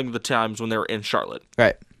I'm counting the times when they were in Charlotte.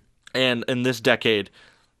 Right. And in this decade,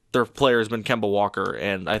 their player has been Kemba Walker,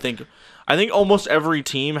 and I think almost every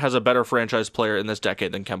team has a better franchise player in this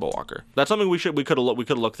decade than Kemba Walker. That's something we could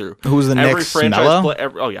have looked through. Who's the Knicks? Melo?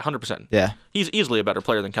 100%. Yeah, he's easily a better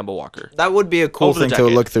player than Kemba Walker. That would be a cool thing to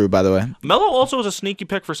look through, by the way. Melo also is a sneaky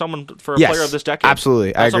pick for a player of this decade.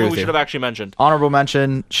 Absolutely, I agree something with we should have actually mentioned. Honorable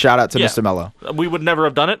mention. Shout out to Mr. Melo. We would never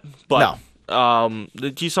have done it, but no.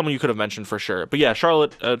 He's someone you could have mentioned for sure. But yeah,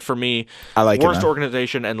 Charlotte for me, I like worst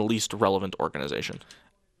organization and least relevant organization.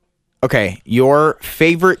 Okay, your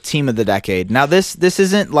favorite team of the decade. Now this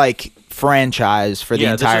isn't like franchise for the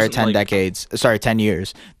entire 10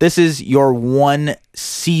 years. This is your one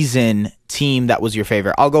season team that was your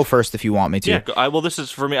favorite. I'll go first if you want me to. Yeah, this is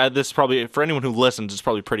for me. This is probably for anyone who listens. It's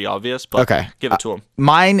probably pretty obvious. But okay, give it to him.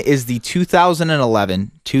 Mine is the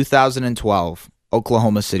 2011-2012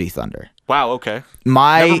 Oklahoma City Thunder. Wow. Okay.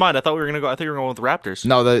 Never mind. I thought we were gonna go. I think we were going with the Raptors.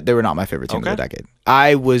 No, they were not my favorite team of the decade.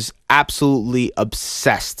 I was absolutely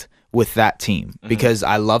obsessed with that team because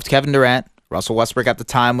I loved Kevin Durant. Russell Westbrook at the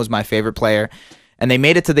time was my favorite player, and they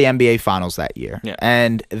made it to the NBA Finals that year. Yeah.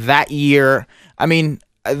 And that year, I mean,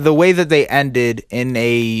 the way that they ended in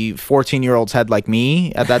a 14-year-old's head like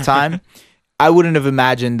me at that time, I wouldn't have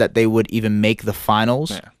imagined that they would even make the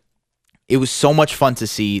finals. Yeah. It was so much fun to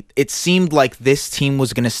see. It seemed like this team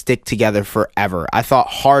was going to stick together forever. I thought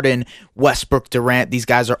Harden, Westbrook, Durant, these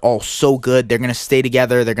guys are all so good. They're going to stay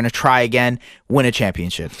together. They're going to try again, win a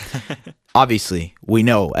championship. Obviously, we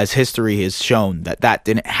know, as history has shown, that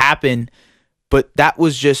didn't happen. But that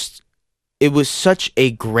was just, it was such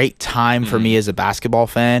a great time for me as a basketball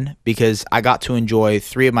fan because I got to enjoy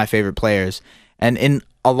 3 of my favorite players. And in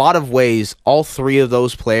a lot of ways, all 3 of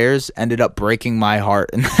those players ended up breaking my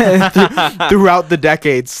heart throughout the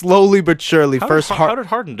decade, slowly but surely. How did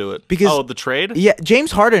Harden do it? Because the trade? Yeah,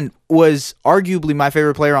 James Harden was arguably my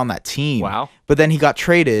favorite player on that team. Wow. But then he got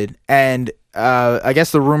traded, and I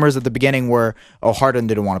guess the rumors at the beginning were, Harden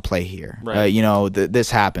didn't want to play here. Right.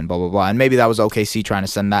 This happened, blah, blah, blah. And maybe that was OKC trying to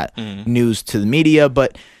send that news to the media,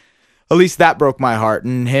 but at least that broke my heart.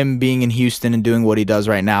 And him being in Houston and doing what he does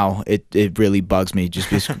right now, it really bugs me just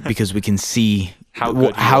because we can see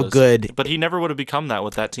how good. But he never would have become that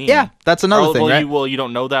with that team. Yeah, that's another thing, right? You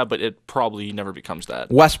don't know that, but it probably never becomes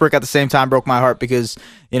that. Westbrook at the same time broke my heart because,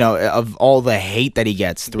 of all the hate that he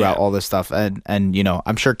gets throughout all this stuff. And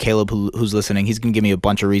I'm sure Caleb, who's listening, he's going to give me a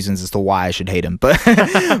bunch of reasons as to why I should hate him. But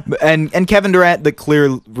and Kevin Durant, the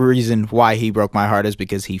clear reason why he broke my heart is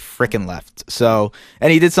because he freaking left. So,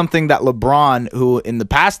 and he did something that LeBron, who in the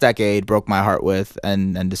past decade broke my heart with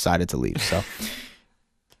and decided to leave. So,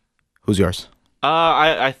 who's yours?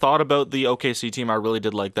 I thought about the OKC team. I really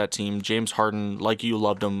did like that team. James Harden, like you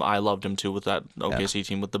loved him, I loved him too with that OKC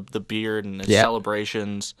team with the beard and his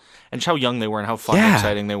celebrations and just how young they were and how fun and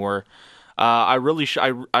exciting they were. I really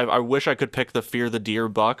I wish I could pick the Fear the Deer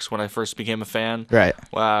Bucks when I first became a fan. Right.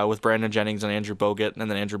 With Brandon Jennings and Andrew Bogut, and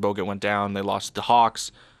then Andrew Bogut went down. They lost to the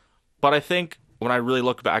Hawks. But I think when I really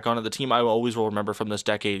look back on it, the team I always will remember from this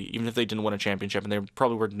decade, even if they didn't win a championship, and they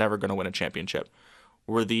probably were never going to win a championship,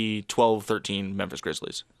 were the 12-13 Memphis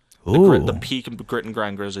Grizzlies. The peak grit and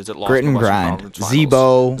grind Grizzlies that lost Grit and the Western grind. Conference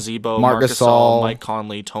Finals. Zebo, Marc Gasol, Gasol, Mike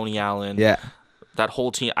Conley, Tony Allen. Yeah. That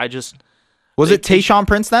whole team. Was it Tayshaun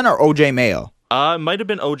Prince then or OJ Mayo? It might have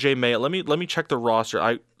been OJ Mayo. Let me check the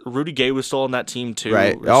roster. Rudy Gay was still on that team too.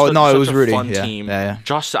 Right. It was Rudy. Fun yeah. team. Yeah.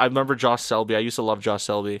 I remember Josh Selby. I used to love Josh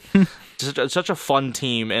Selby. such a fun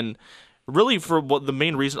team, and really for what the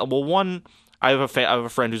main reason. Well, one, I have a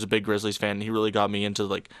friend who's a big Grizzlies fan. And he really got me into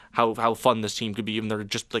like how fun this team could be. Even they're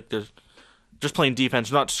just playing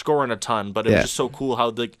defense, not scoring a ton, but it was just so cool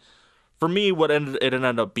how for me what it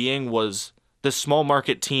ended up being was this small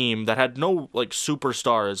market team that had no like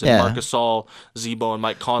superstars and Marc Gasol, Zebo, and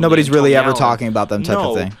Mike Conley. Nobody's really ever Allen. talking about them type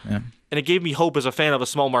of thing. Yeah. And it gave me hope as a fan of a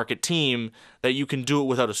small market team that you can do it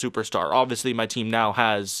without a superstar. Obviously, my team now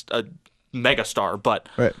has a megastar, but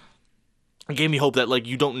it gave me hope that like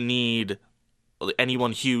you don't need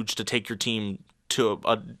anyone huge to take your team to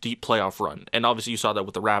a deep playoff run. And obviously you saw that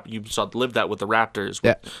with lived that with the Raptors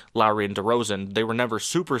with Lowry and DeRozan. They were never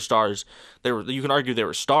superstars. You can argue they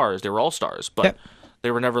were stars. They were all stars, but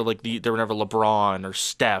they were never they were never LeBron or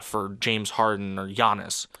Steph or James Harden or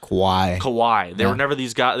Giannis. Kawhi. They were never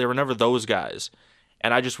these guys. They were never those guys.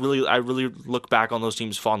 And I really look back on those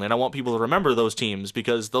teams fondly, and I want people to remember those teams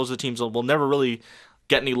because those are the teams that will never really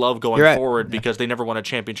get any love going forward because they never won a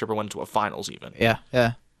championship or went to a finals even. Yeah.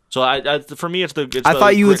 So for me, it's I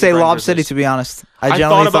thought you would say Lob City, to be honest. I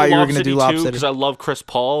generally thought you were going to do Lob City because I love Chris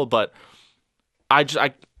Paul, but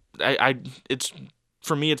it's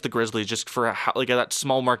for me it's the Grizzlies just for like that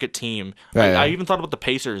small market team. I even thought about the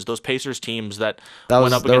Pacers, those Pacers teams that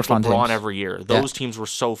went up against LeBron every year. Those teams were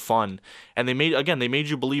so fun, and they made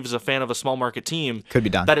you believe as a fan of a small market team could be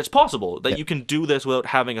done, that it's possible that you can do this without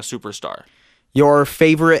having a superstar. Your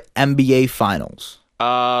favorite NBA Finals?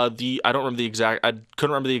 I don't remember the exact. I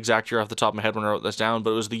couldn't remember the exact year off the top of my head when I wrote this down,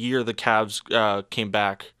 but it was the year the Cavs came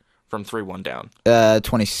back from 3-1 down.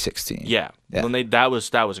 2016. Yeah. When that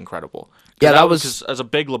was incredible. Yeah, that was as a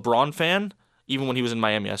big LeBron fan. Even when he was in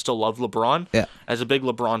Miami, I still loved LeBron. Yeah. As a big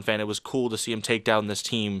LeBron fan, it was cool to see him take down this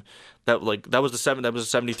team. That was a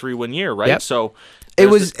 73 win year, right? Yep. So it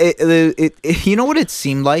was. You know what it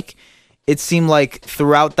seemed like? It seemed like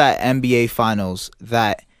throughout that NBA Finals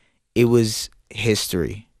that it was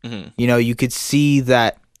history. Mm-hmm. You know, you could see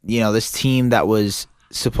that, this team that was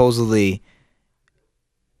supposedly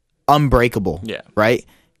unbreakable, right?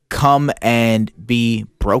 Come and be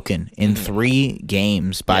broken in 3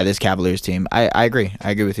 games by this Cavaliers team. I agree.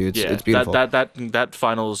 I agree with you. It's beautiful. That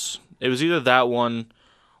finals, it was either that one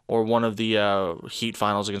or one of the Heat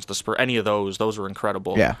finals against the Spurs. Any of those were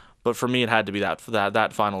incredible. Yeah. But for me, it had to be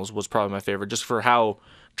that finals was probably my favorite, just for how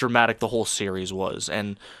dramatic the whole series was,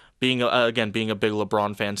 and being a big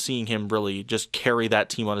LeBron fan, seeing him really just carry that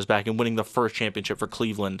team on his back and winning the first championship for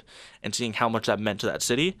Cleveland, and seeing how much that meant to that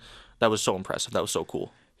city, that was so impressive. That was so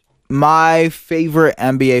cool. My favorite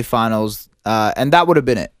NBA Finals, and that would have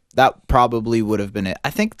been it. That probably would have been it.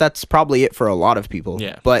 I think that's probably it for a lot of people.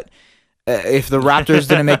 Yeah. But if the Raptors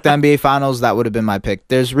didn't make the NBA Finals, that would have been my pick.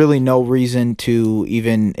 There's really no reason to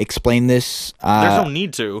even explain this. There's no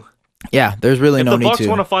need to. Yeah, there's really no need to. If the Bucks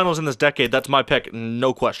won a finals in this decade, that's my pick,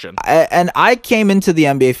 no question. And I came into the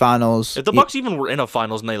NBA Finals. If the Bucks even were in a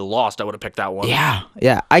finals and they lost, I would have picked that one.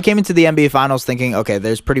 Yeah. I came into the NBA Finals thinking, okay,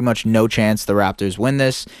 there's pretty much no chance the Raptors win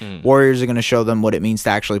this. Warriors are going to show them what it means to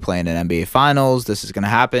actually play in an NBA Finals. This is going to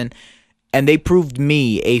happen. And they proved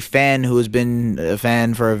me, a fan who has been a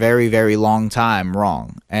fan for a very, very long time,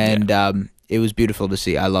 wrong. And it was beautiful to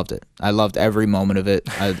see. I loved it. I loved every moment of it.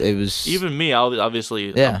 It was even me,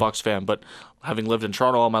 obviously a Bucks fan, but having lived in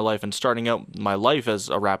Toronto all my life and starting out my life as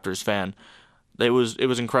a Raptors fan, it was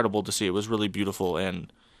incredible to see. It was really beautiful,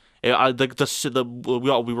 and we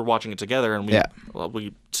were watching it together, and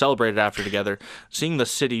we celebrated after together. Seeing the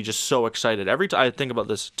city just so excited. Every time I think about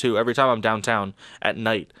this too. Every time I'm downtown at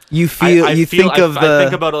night, I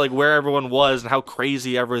think about it, like where everyone was and how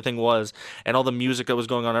crazy everything was, and all the music that was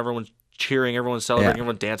going on. Everyone cheering, everyone celebrating,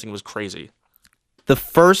 everyone dancing. It was crazy. The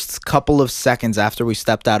first couple of seconds after we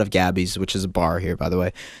stepped out of Gabby's, which is a bar here, by the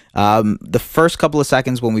way, the first couple of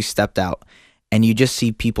seconds when we stepped out, and you just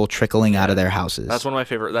see people trickling out of their houses. That's one of my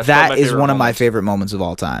favorite. That is one of my favorite moments of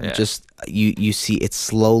all time. Yeah. Just you see it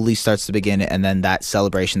slowly starts to begin, and then that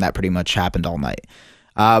celebration that pretty much happened all night.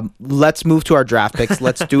 Let's move to our draft picks.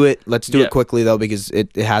 Let's do it. Let's do it quickly though, because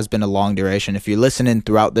it has been a long duration. If you're listening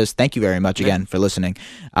throughout this, thank you very much again for listening.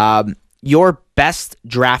 Your best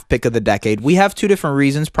draft pick of the decade. We have two different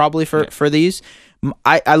reasons probably for these.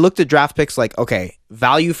 I looked at draft picks like, okay,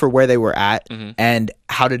 value for where they were at, and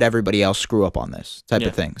how did everybody else screw up on this type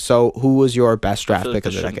of thing. So who was your best draft pick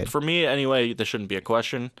of the decade? For me, anyway, this shouldn't be a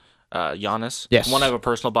question. Giannis. Yes. One, I have a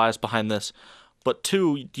personal bias behind this. But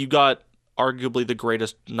two, you got arguably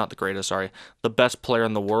the best player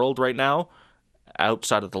in the world right now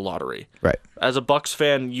outside of the lottery. Right. As a Bucks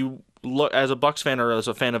fan, or as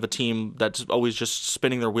a fan of a team that's always just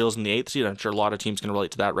spinning their wheels in the eighth seed. I'm sure a lot of teams can relate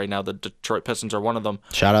to that right now. The Detroit Pistons are one of them.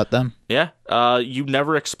 Shout out them. Yeah. You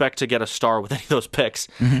never expect to get a star with any of those picks.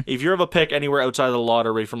 If you have a pick anywhere outside of the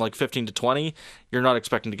lottery from like 15 to 20, you're not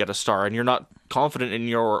expecting to get a star, and you're not confident in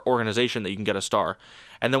your organization that you can get a star.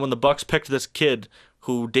 And then when the Bucks picked this kid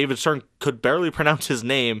who David Stern could barely pronounce his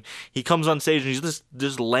name, he comes on stage and he's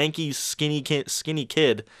this lanky, skinny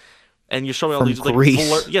kid. And you show me all these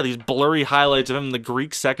these blurry highlights of him in the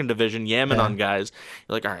Greek second division, yamming on guys.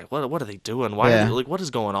 You're like, all right, what are they doing? What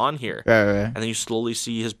is going on here? Right. And then you slowly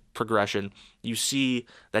see his progression. You see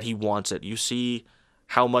that he wants it. You see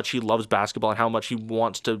how much he loves basketball and how much he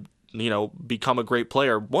wants to, become a great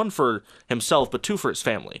player. One, for himself, but two, for his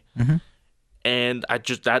family. And I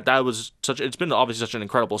just that was it's been obviously such an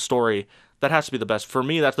incredible story. That has to be the best. For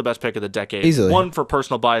me, that's the best pick of the decade. Easily. One, for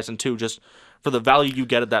personal bias, and two, just for the value you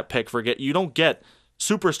get at that pick. You don't get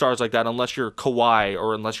superstars like that unless you're Kawhi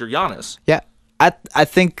or unless you're Giannis. Yeah. I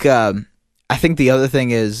think the other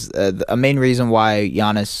thing is a main reason why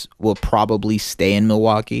Giannis will probably stay in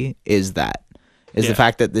Milwaukee is the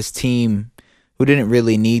fact that this team, who didn't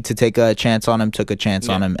really need to take a chance on him, took a chance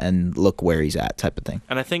on him, and look where he's at, type of thing.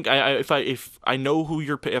 And I think if I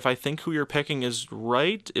think who you're picking is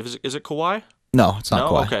right, is it Kawhi? No, it's not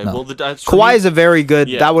Kawhi. Okay. No. Well, Kawhi is a very good.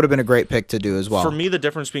 Yeah. That would have been a great pick to do as well. For me, the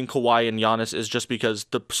difference between Kawhi and Giannis is just because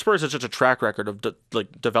the Spurs have such a track record of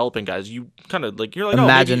developing guys. You kind of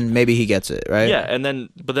imagine maybe he gets it right. Yeah,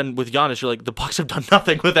 but then with Giannis, you're like, the Bucks have done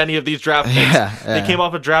nothing with any of these draft picks. They came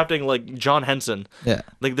off of drafting like John Henson. Yeah,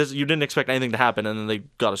 like this, you didn't expect anything to happen, and then they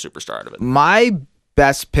got a superstar out of it. My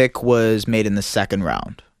best pick was made in the second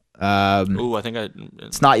round. I think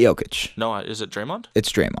it's not Jokic. No, is it Draymond?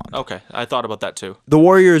 It's Draymond. Okay, I thought about that too. The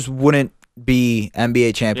Warriors wouldn't be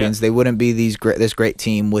NBA champions. They wouldn't be this great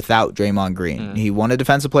team without Draymond Green. He won a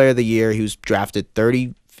Defensive Player of the Year. He was drafted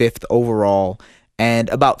 35th overall, and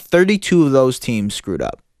about 32 of those teams screwed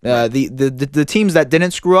up. The teams that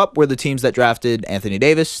didn't screw up were the teams that drafted Anthony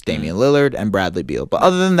Davis, Damian Lillard, and Bradley Beal. But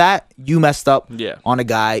other than that, you messed up on a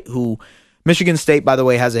guy who, Michigan State, by the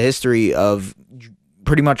way, has a history of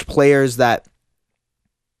pretty much players that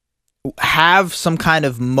have some kind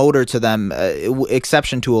of motor to them,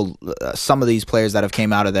 exception to some of these players that have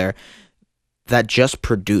came out of there that just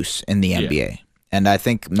produce in the NBA. And I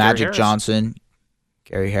think Magic Johnson,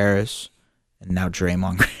 Gary Harris, and now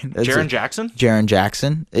Draymond Green. Jaren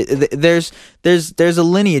Jackson. There's a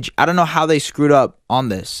lineage. I don't know how they screwed up on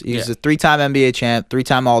this. He's a 3-time NBA champ,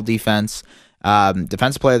 3-time All-Defense,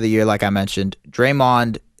 Defensive Player of the Year, like I mentioned.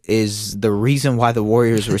 Draymond is the reason why the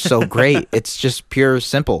Warriors were so great. It's just pure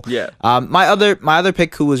simple. Yeah. My other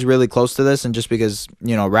pick who was really close to this, and just because,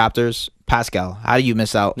 Raptors, Pascal. How do you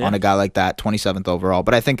miss out on a guy like that, 27th overall?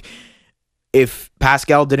 But I think if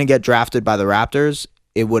Pascal didn't get drafted by the Raptors,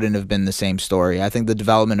 it wouldn't have been the same story. I think the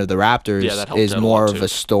development of the Raptors is more of a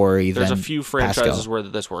story than Pascal. There's a few franchises where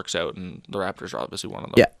this works out, and the Raptors are obviously one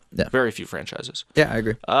of them. Yeah. Very few franchises. Yeah, I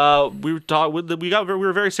agree. We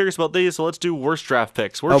were very serious about these, so let's do worst draft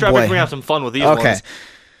picks. Worst draft picks, we're gonna have some fun with these ones.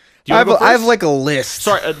 I have like a list.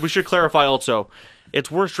 Sorry, we should clarify also. It's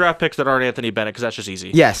worst draft picks that aren't Anthony Bennett, because that's just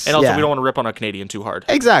easy. Yes. And also, we don't want to rip on a Canadian too hard.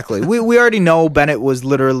 Exactly. We already know Bennett was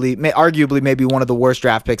literally, arguably, maybe one of the worst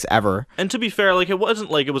draft picks ever. And to be fair, it wasn't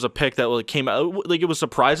like it was a pick that came out, it was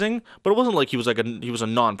surprising, but it wasn't like he was a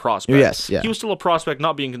non-prospect. Yes, yeah. He was still a prospect,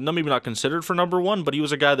 maybe not considered for number one, but he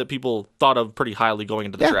was a guy that people thought of pretty highly going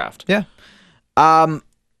into the draft. Yeah.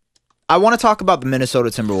 I want to talk about the Minnesota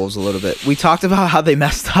Timberwolves a little bit. We talked about how they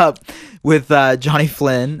messed up with Johnny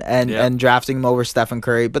Flynn and drafting him over Stephen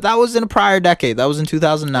Curry, but that was in a prior decade. That was in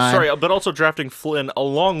 2009. Sorry, but also drafting Flynn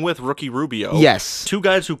along with rookie Rubio. Yes. Two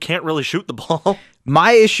guys who can't really shoot the ball.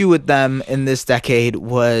 My issue with them in this decade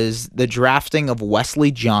was the drafting of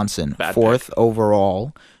Wesley Johnson, 4th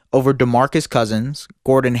overall, over DeMarcus Cousins,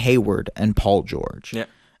 Gordon Hayward, and Paul George.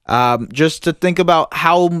 Yeah. Just to think about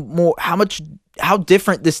how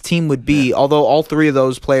different this team would be, although all three of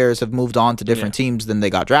those players have moved on to different teams than they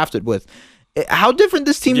got drafted with. How different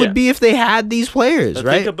this team would be if they had these players,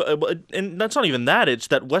 right? And that's not even that. It's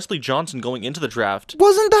that Wesley Johnson going into the draft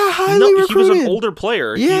wasn't that highly recruited. He was an older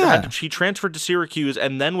player. Yeah. He transferred to Syracuse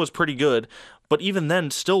and then was pretty good. But even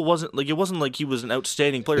then, still wasn't like he was an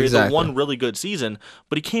outstanding player. Exactly. He had one really good season,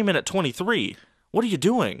 but he came in at 23. What are you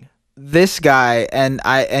doing? This guy,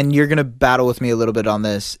 and you're gonna battle with me a little bit on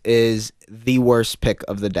this, is the worst pick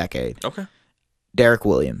of the decade. Okay. Derek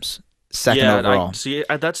Williams. Second overall.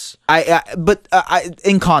 But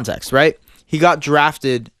in context, right? He got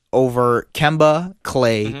drafted over Kemba,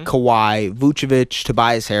 Clay, Kawhi, Vucevic,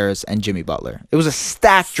 Tobias Harris, and Jimmy Butler. It was a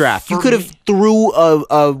stacked draft. You could have threw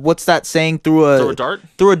a what's that saying? Threw a dart?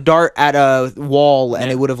 Threw a dart at a wall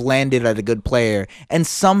and it would have landed at a good player. And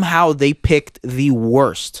somehow they picked the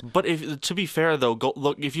worst. But to be fair though,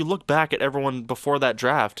 if you look back at everyone before that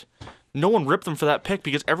draft, no one ripped them for that pick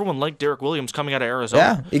because everyone liked Derek Williams coming out of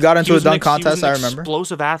Arizona. Yeah, he got into a dunk contest, I remember. He was an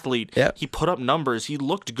explosive athlete. Yep. He put up numbers. He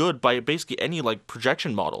looked good by basically any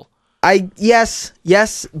projection model. Yes,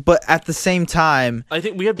 but at the same time, I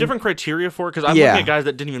think we have different criteria for it because I'm looking at guys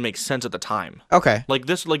that didn't even make sense at the time. Okay.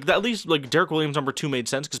 At least Derek Williams number 2 made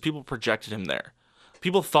sense because people projected him there.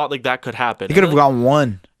 People thought that could happen. He could have gone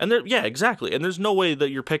 1. And exactly. And there's no way that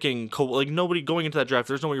you're picking nobody going into that draft.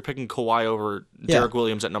 There's no way you're picking Kawhi over Derek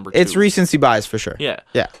Williams at number 2. It's recency bias for sure. Yeah.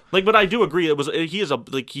 Yeah. But I do agree.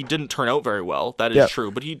 He didn't turn out very well. That is true.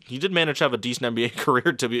 But he did manage to have a decent NBA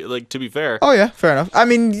career to be fair. Oh yeah, fair enough. I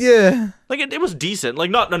mean, yeah. It was decent.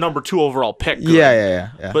 Not a number 2 overall pick. Good.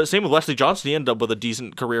 Yeah. But same with Wesley Johnson. He ended up with a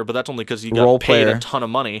decent career, but that's only because he got paid a ton of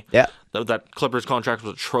money. Yeah. That Clippers contract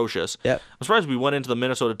was atrocious. Yeah. I'm surprised we went into the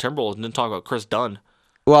Minnesota Timberwolves and didn't talk about Chris Dunn.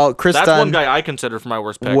 Well, that's one guy I consider for my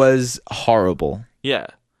worst pick. Was horrible. Yeah.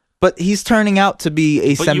 But he's turning out to be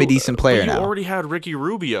a semi-decent player now. You already had Ricky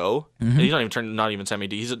Rubio. And he's not even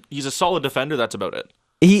semi-decent. He's a solid defender. That's about it.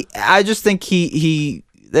 I just think he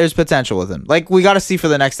there's potential with him. We got to see for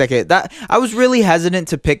the next decade. That I was really hesitant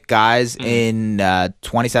to pick guys in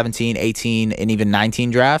 2017, 18, and even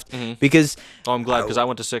 19 draft because. Oh, I'm glad because I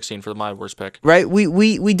went to 16 for my worst pick. Right,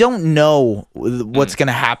 we don't know what's going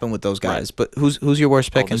to happen with those guys. Right. But who's your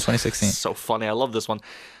worst pick in 2016? So funny. I love this one.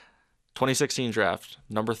 2016 draft,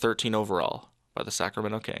 number 13 overall by the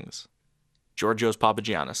Sacramento Kings. Georgios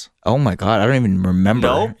Papagiannis. Oh my God, I don't even remember.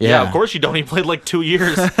 No? Yeah, of course you don't. He played 2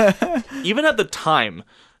 years. Even at the time,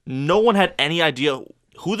 no one had any idea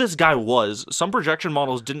who this guy was. Some projection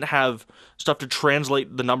models didn't have stuff to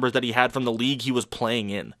translate the numbers that he had from the league he was playing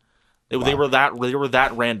in. They were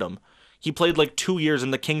that random. He played 2 years,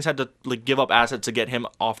 and the Kings had to give up assets to get him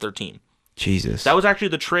off their team. Jesus. That was actually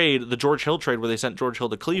the trade, the George Hill trade, where they sent George Hill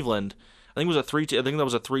to Cleveland. I think that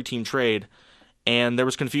was a 3-team trade. And there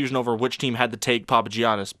was confusion over which team had to take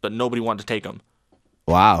Papagiannis, but nobody wanted to take him.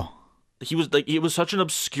 Wow. He was such an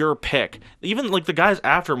obscure pick. Even the guys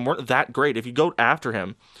after him weren't that great. If you go after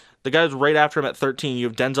him, the guys right after him at 13, you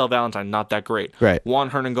have Denzel Valentine, not that great. Right. Juan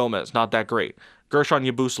Hernangomez, not that great. Gershon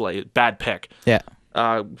Yabusele, bad pick. Yeah.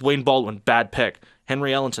 Wayne Baldwin, bad pick.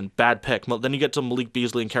 Henry Ellenson, bad pick. Then you get to Malik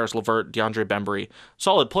Beasley and Karis LeVert, DeAndre Bembry,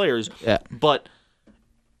 solid players. Yeah. But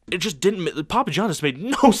it just didn't. Papagiannis made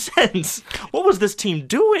no sense. What was this team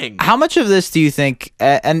doing? How much of this do you think?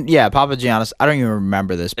 And yeah, Papagiannis. I don't even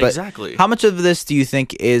remember this, but exactly. How much of this do you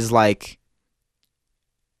think is the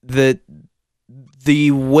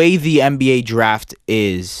way the NBA draft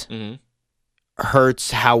is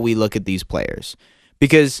hurts how we look at these players?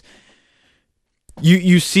 Because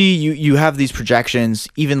you have these projections,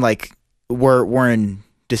 even we're in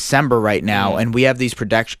December right now, and we have these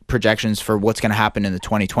projections for what's going to happen in the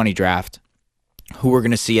 2020 draft, who we're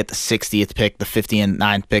going to see at the 60th pick, the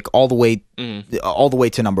 59th pick, all the way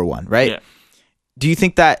to number 1, right? Yeah. Do you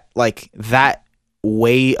think that that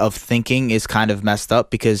way of thinking is kind of messed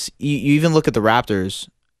up? Because you even look at the Raptors,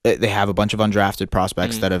 they have a bunch of undrafted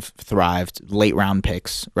prospects that have thrived, late round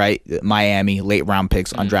picks, right? Miami, late round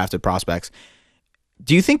picks, undrafted prospects.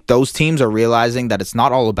 Do you think those teams are realizing that it's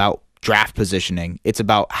not all about draft positioning, it's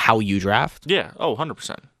about how you draft? Yeah. Oh,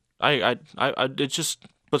 100%. It's just,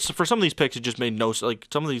 but for some of these picks, it just made no, some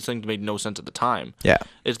of these things made no sense at the time. Yeah.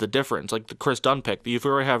 Is the difference. The Chris Dunn pick, if you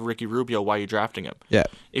already have Ricky Rubio, why are you drafting him? Yeah.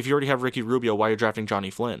 If you already have Ricky Rubio, why are you drafting Johnny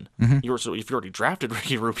Flynn? If you already drafted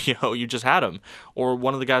Ricky Rubio, you just had him. Or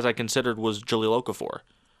one of the guys I considered was Jahlil Okafor.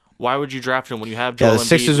 Why would you draft him when you have Joel Embiid? The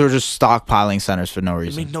Sixers were just stockpiling centers for no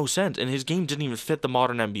reason. It made no sense, and his game didn't even fit the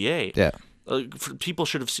modern NBA. Yeah. People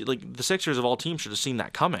should have seen, like, the Sixers of all teams should have seen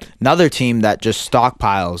that coming. Another team that just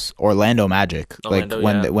stockpiles Orlando Magic.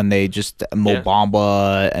 When they just Mo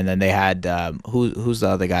Bamba, and then they had who's the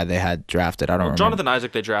other guy they had drafted? I don't remember. Jonathan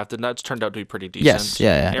Isaac they drafted, and that's turned out to be pretty decent. Yes,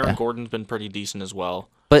 yeah. Aaron Gordon's been pretty decent as well.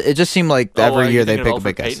 But it just seemed like every year they pick a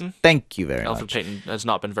big guy. Thank you very much. Elfrid Payton has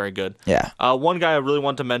not been very good. Yeah. One guy I really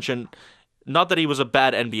want to mention, not that he was a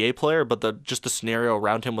bad NBA player, but just the scenario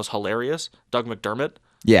around him was hilarious. Doug McDermott.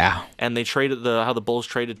 Yeah. And they traded how the Bulls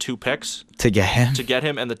traded 2 picks to get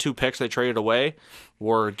him, and the 2 picks they traded away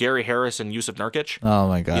were Gary Harris and Yusuf Nurkic. Oh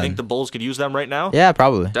my God. You think the Bulls could use them right now? Yeah,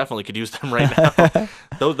 probably. Definitely could use them right now.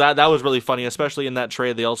 That was really funny, especially in that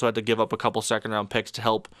trade. They also had to give up a couple second-round picks to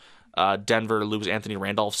help Denver lose Anthony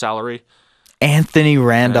Randolph's salary. Anthony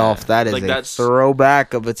Randolph, that is a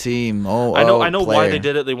throwback of a team. I know why they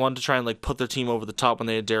did it. They wanted to try and like put their team over the top when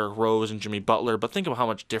they had Derrick Rose and Jimmy Butler. But think of how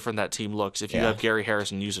much different that team looks if you have Gary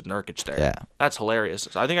Harris and Yusuf Nurkic there. Yeah, that's hilarious.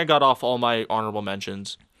 I think I got off all my honorable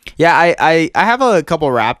mentions. Yeah, I have a couple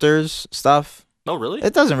Raptors stuff. Oh, really?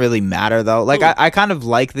 It doesn't really matter, though. Like, I kind of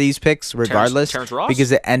like these picks regardless. Terrence Ross?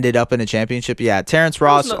 Because it ended up in a championship. Yeah, Terrence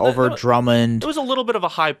Ross over Drummond. It was a little bit of a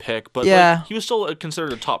high pick, but he was still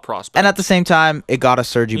considered a top prospect. And at the same time, it got a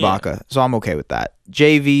Serge Ibaka, so I'm okay with that.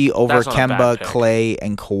 JV over Kemba, Clay,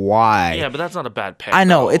 and Kawhi. Yeah, but that's not a bad pick. I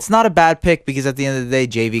know. It's not a bad pick because at the end of the day,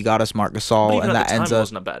 JV got us Marc Gasol, and that ends up...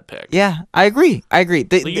 wasn't a bad pick. Yeah, I agree.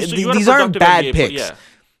 These aren't bad picks.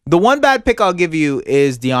 The one bad pick I'll give you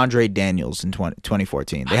is DeAndre Daniels in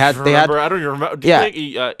 2014. I don't even remember. Did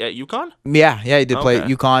he play at UConn? Yeah, he did play at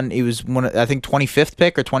UConn. He was I think 25th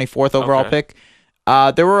pick or 24th overall pick.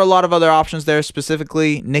 There were a lot of other options there,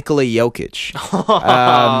 specifically Nikola Jokic. A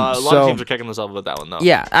lot of teams are kicking themselves with that one, though.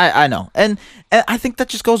 Yeah, I know. And I think that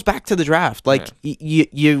just goes back to the draft. Like,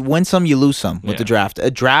 you win some, you lose some with the draft. A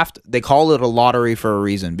draft, they call it a lottery for a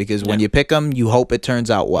reason, because when you pick them, you hope it turns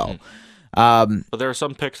out well. But there are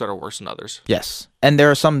some picks that are worse than others. Yes. And there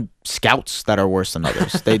are some scouts that are worse than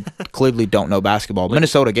others. They clearly don't know basketball.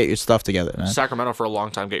 Minnesota, get your stuff together, man. Sacramento for a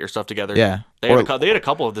long time, get your stuff together. Yeah. They had a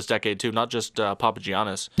couple of this decade, too, not just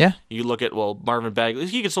Papagiannis. Yeah. You look at, Marvin Bagley.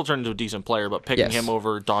 He could still turn into a decent player, but picking him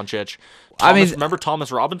over Doncic. Remember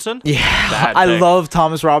Thomas Robinson? Yeah. I love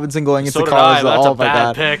Thomas Robinson going into college. That's a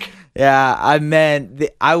bad pick. Yeah,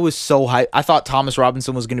 I was so hyped. I thought Thomas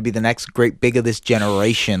Robinson was going to be the next great big of this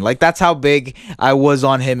generation. Like, that's how big I was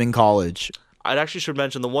on him in college. I actually should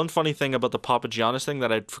mention the one funny thing about the Papagiannis thing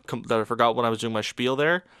that I forgot when I was doing my spiel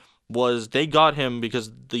there was they got him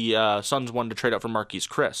because the Suns wanted to trade out for Marquise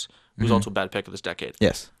Chris, who's also a bad pick of this decade.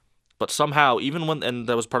 Yes. But somehow, and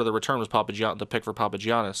that was part of the return was the pick for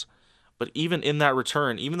Papagiannis. But even in that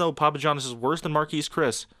return, even though Papagiannis is worse than Marquise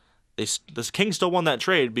Chris, the Kings still won that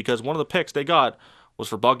trade because one of the picks they got was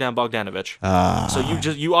for Bogdan Bogdanovic.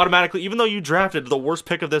 So you automatically, even though you drafted the worst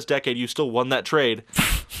pick of this decade, you still won that trade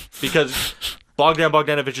because Bogdan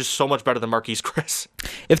Bogdanovic is so much better than Marquise Chris.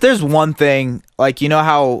 If there's one thing, like, you know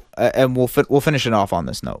how, and we'll finish it off on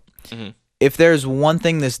this note. Mm-hmm. If there's one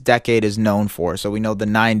thing this decade is known for, so we know the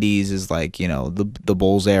 90s is like, the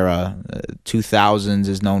Bulls era, 2000s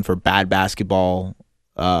is known for bad basketball.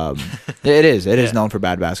 It is known for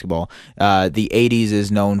bad basketball. The 80s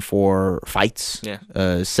is known for fights. Yeah.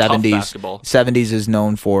 70s is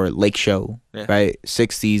known for Lake Show. Yeah. Right.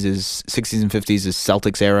 60s and 50s is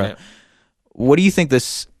Celtics era. Yeah. What do you think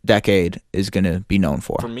this decade is going to be known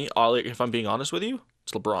for? For me, if I'm being honest with you,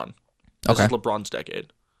 it's LeBron. This is LeBron's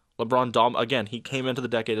decade. Again, he came into the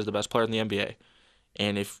decade as the best player in the NBA,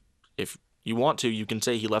 and if you want to, you can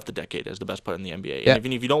say he left the decade as the best player in the NBA. Yeah. And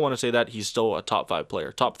even if you don't want to say that, he's still a top 5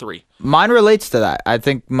 player, top 3. Mine relates to that. I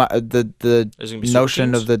think the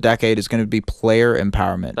notion of the decade is going to be player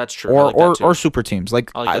empowerment. That's true. Or super teams.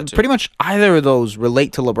 Pretty much either of those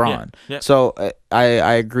relate to LeBron. Yeah. So I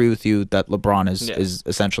agree with you that LeBron is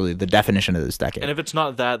essentially the definition of this decade. And if it's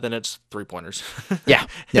not that, then it's 3-pointers. Yeah.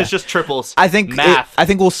 It's just triples. I think math. I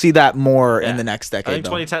think we'll see that more in the next decade. I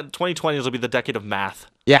think 2020 will be the decade of math.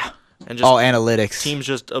 Yeah. And just analytics. Teams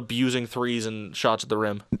just abusing threes and shots at the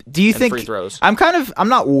rim. Do you think free throws? I'm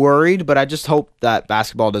not worried, but I just hope that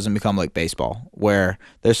basketball doesn't become like baseball, where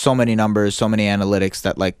there's so many numbers, so many analytics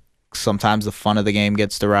that like sometimes the fun of the game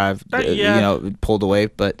gets pulled away.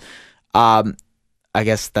 But I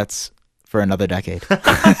guess that's for another decade.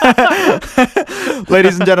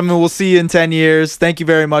 Ladies and gentlemen, we'll see you in 10 years. Thank you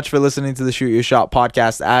very much for listening to the Shoot Your Shot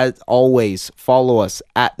podcast. As always, follow us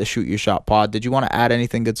at the Shoot Your Shot pod. Did you want to add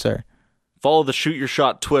anything, good sir? Follow the Shoot Your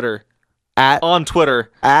Shot Twitter. On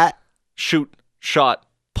Twitter. At Shoot Shot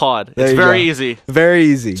Pod. It's very easy. Very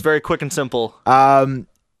easy. It's very quick and simple.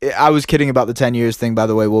 I was kidding about the 10 years thing, by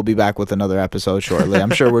the way. We'll be back with another episode shortly. I'm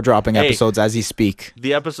sure we're dropping episodes as you speak. The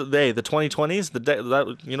 2020s,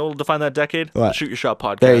 that will define that decade. What? Shoot Your Shot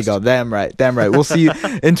podcast. There you go. Damn right. We'll see you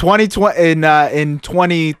in 2020 in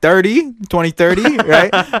 2030,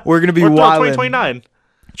 right? We're gonna be wild. 2029.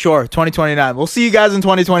 Sure, 2029. We'll see you guys in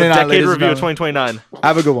 2029. Decade review of 2029.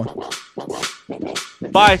 Have a good one.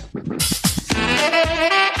 Bye.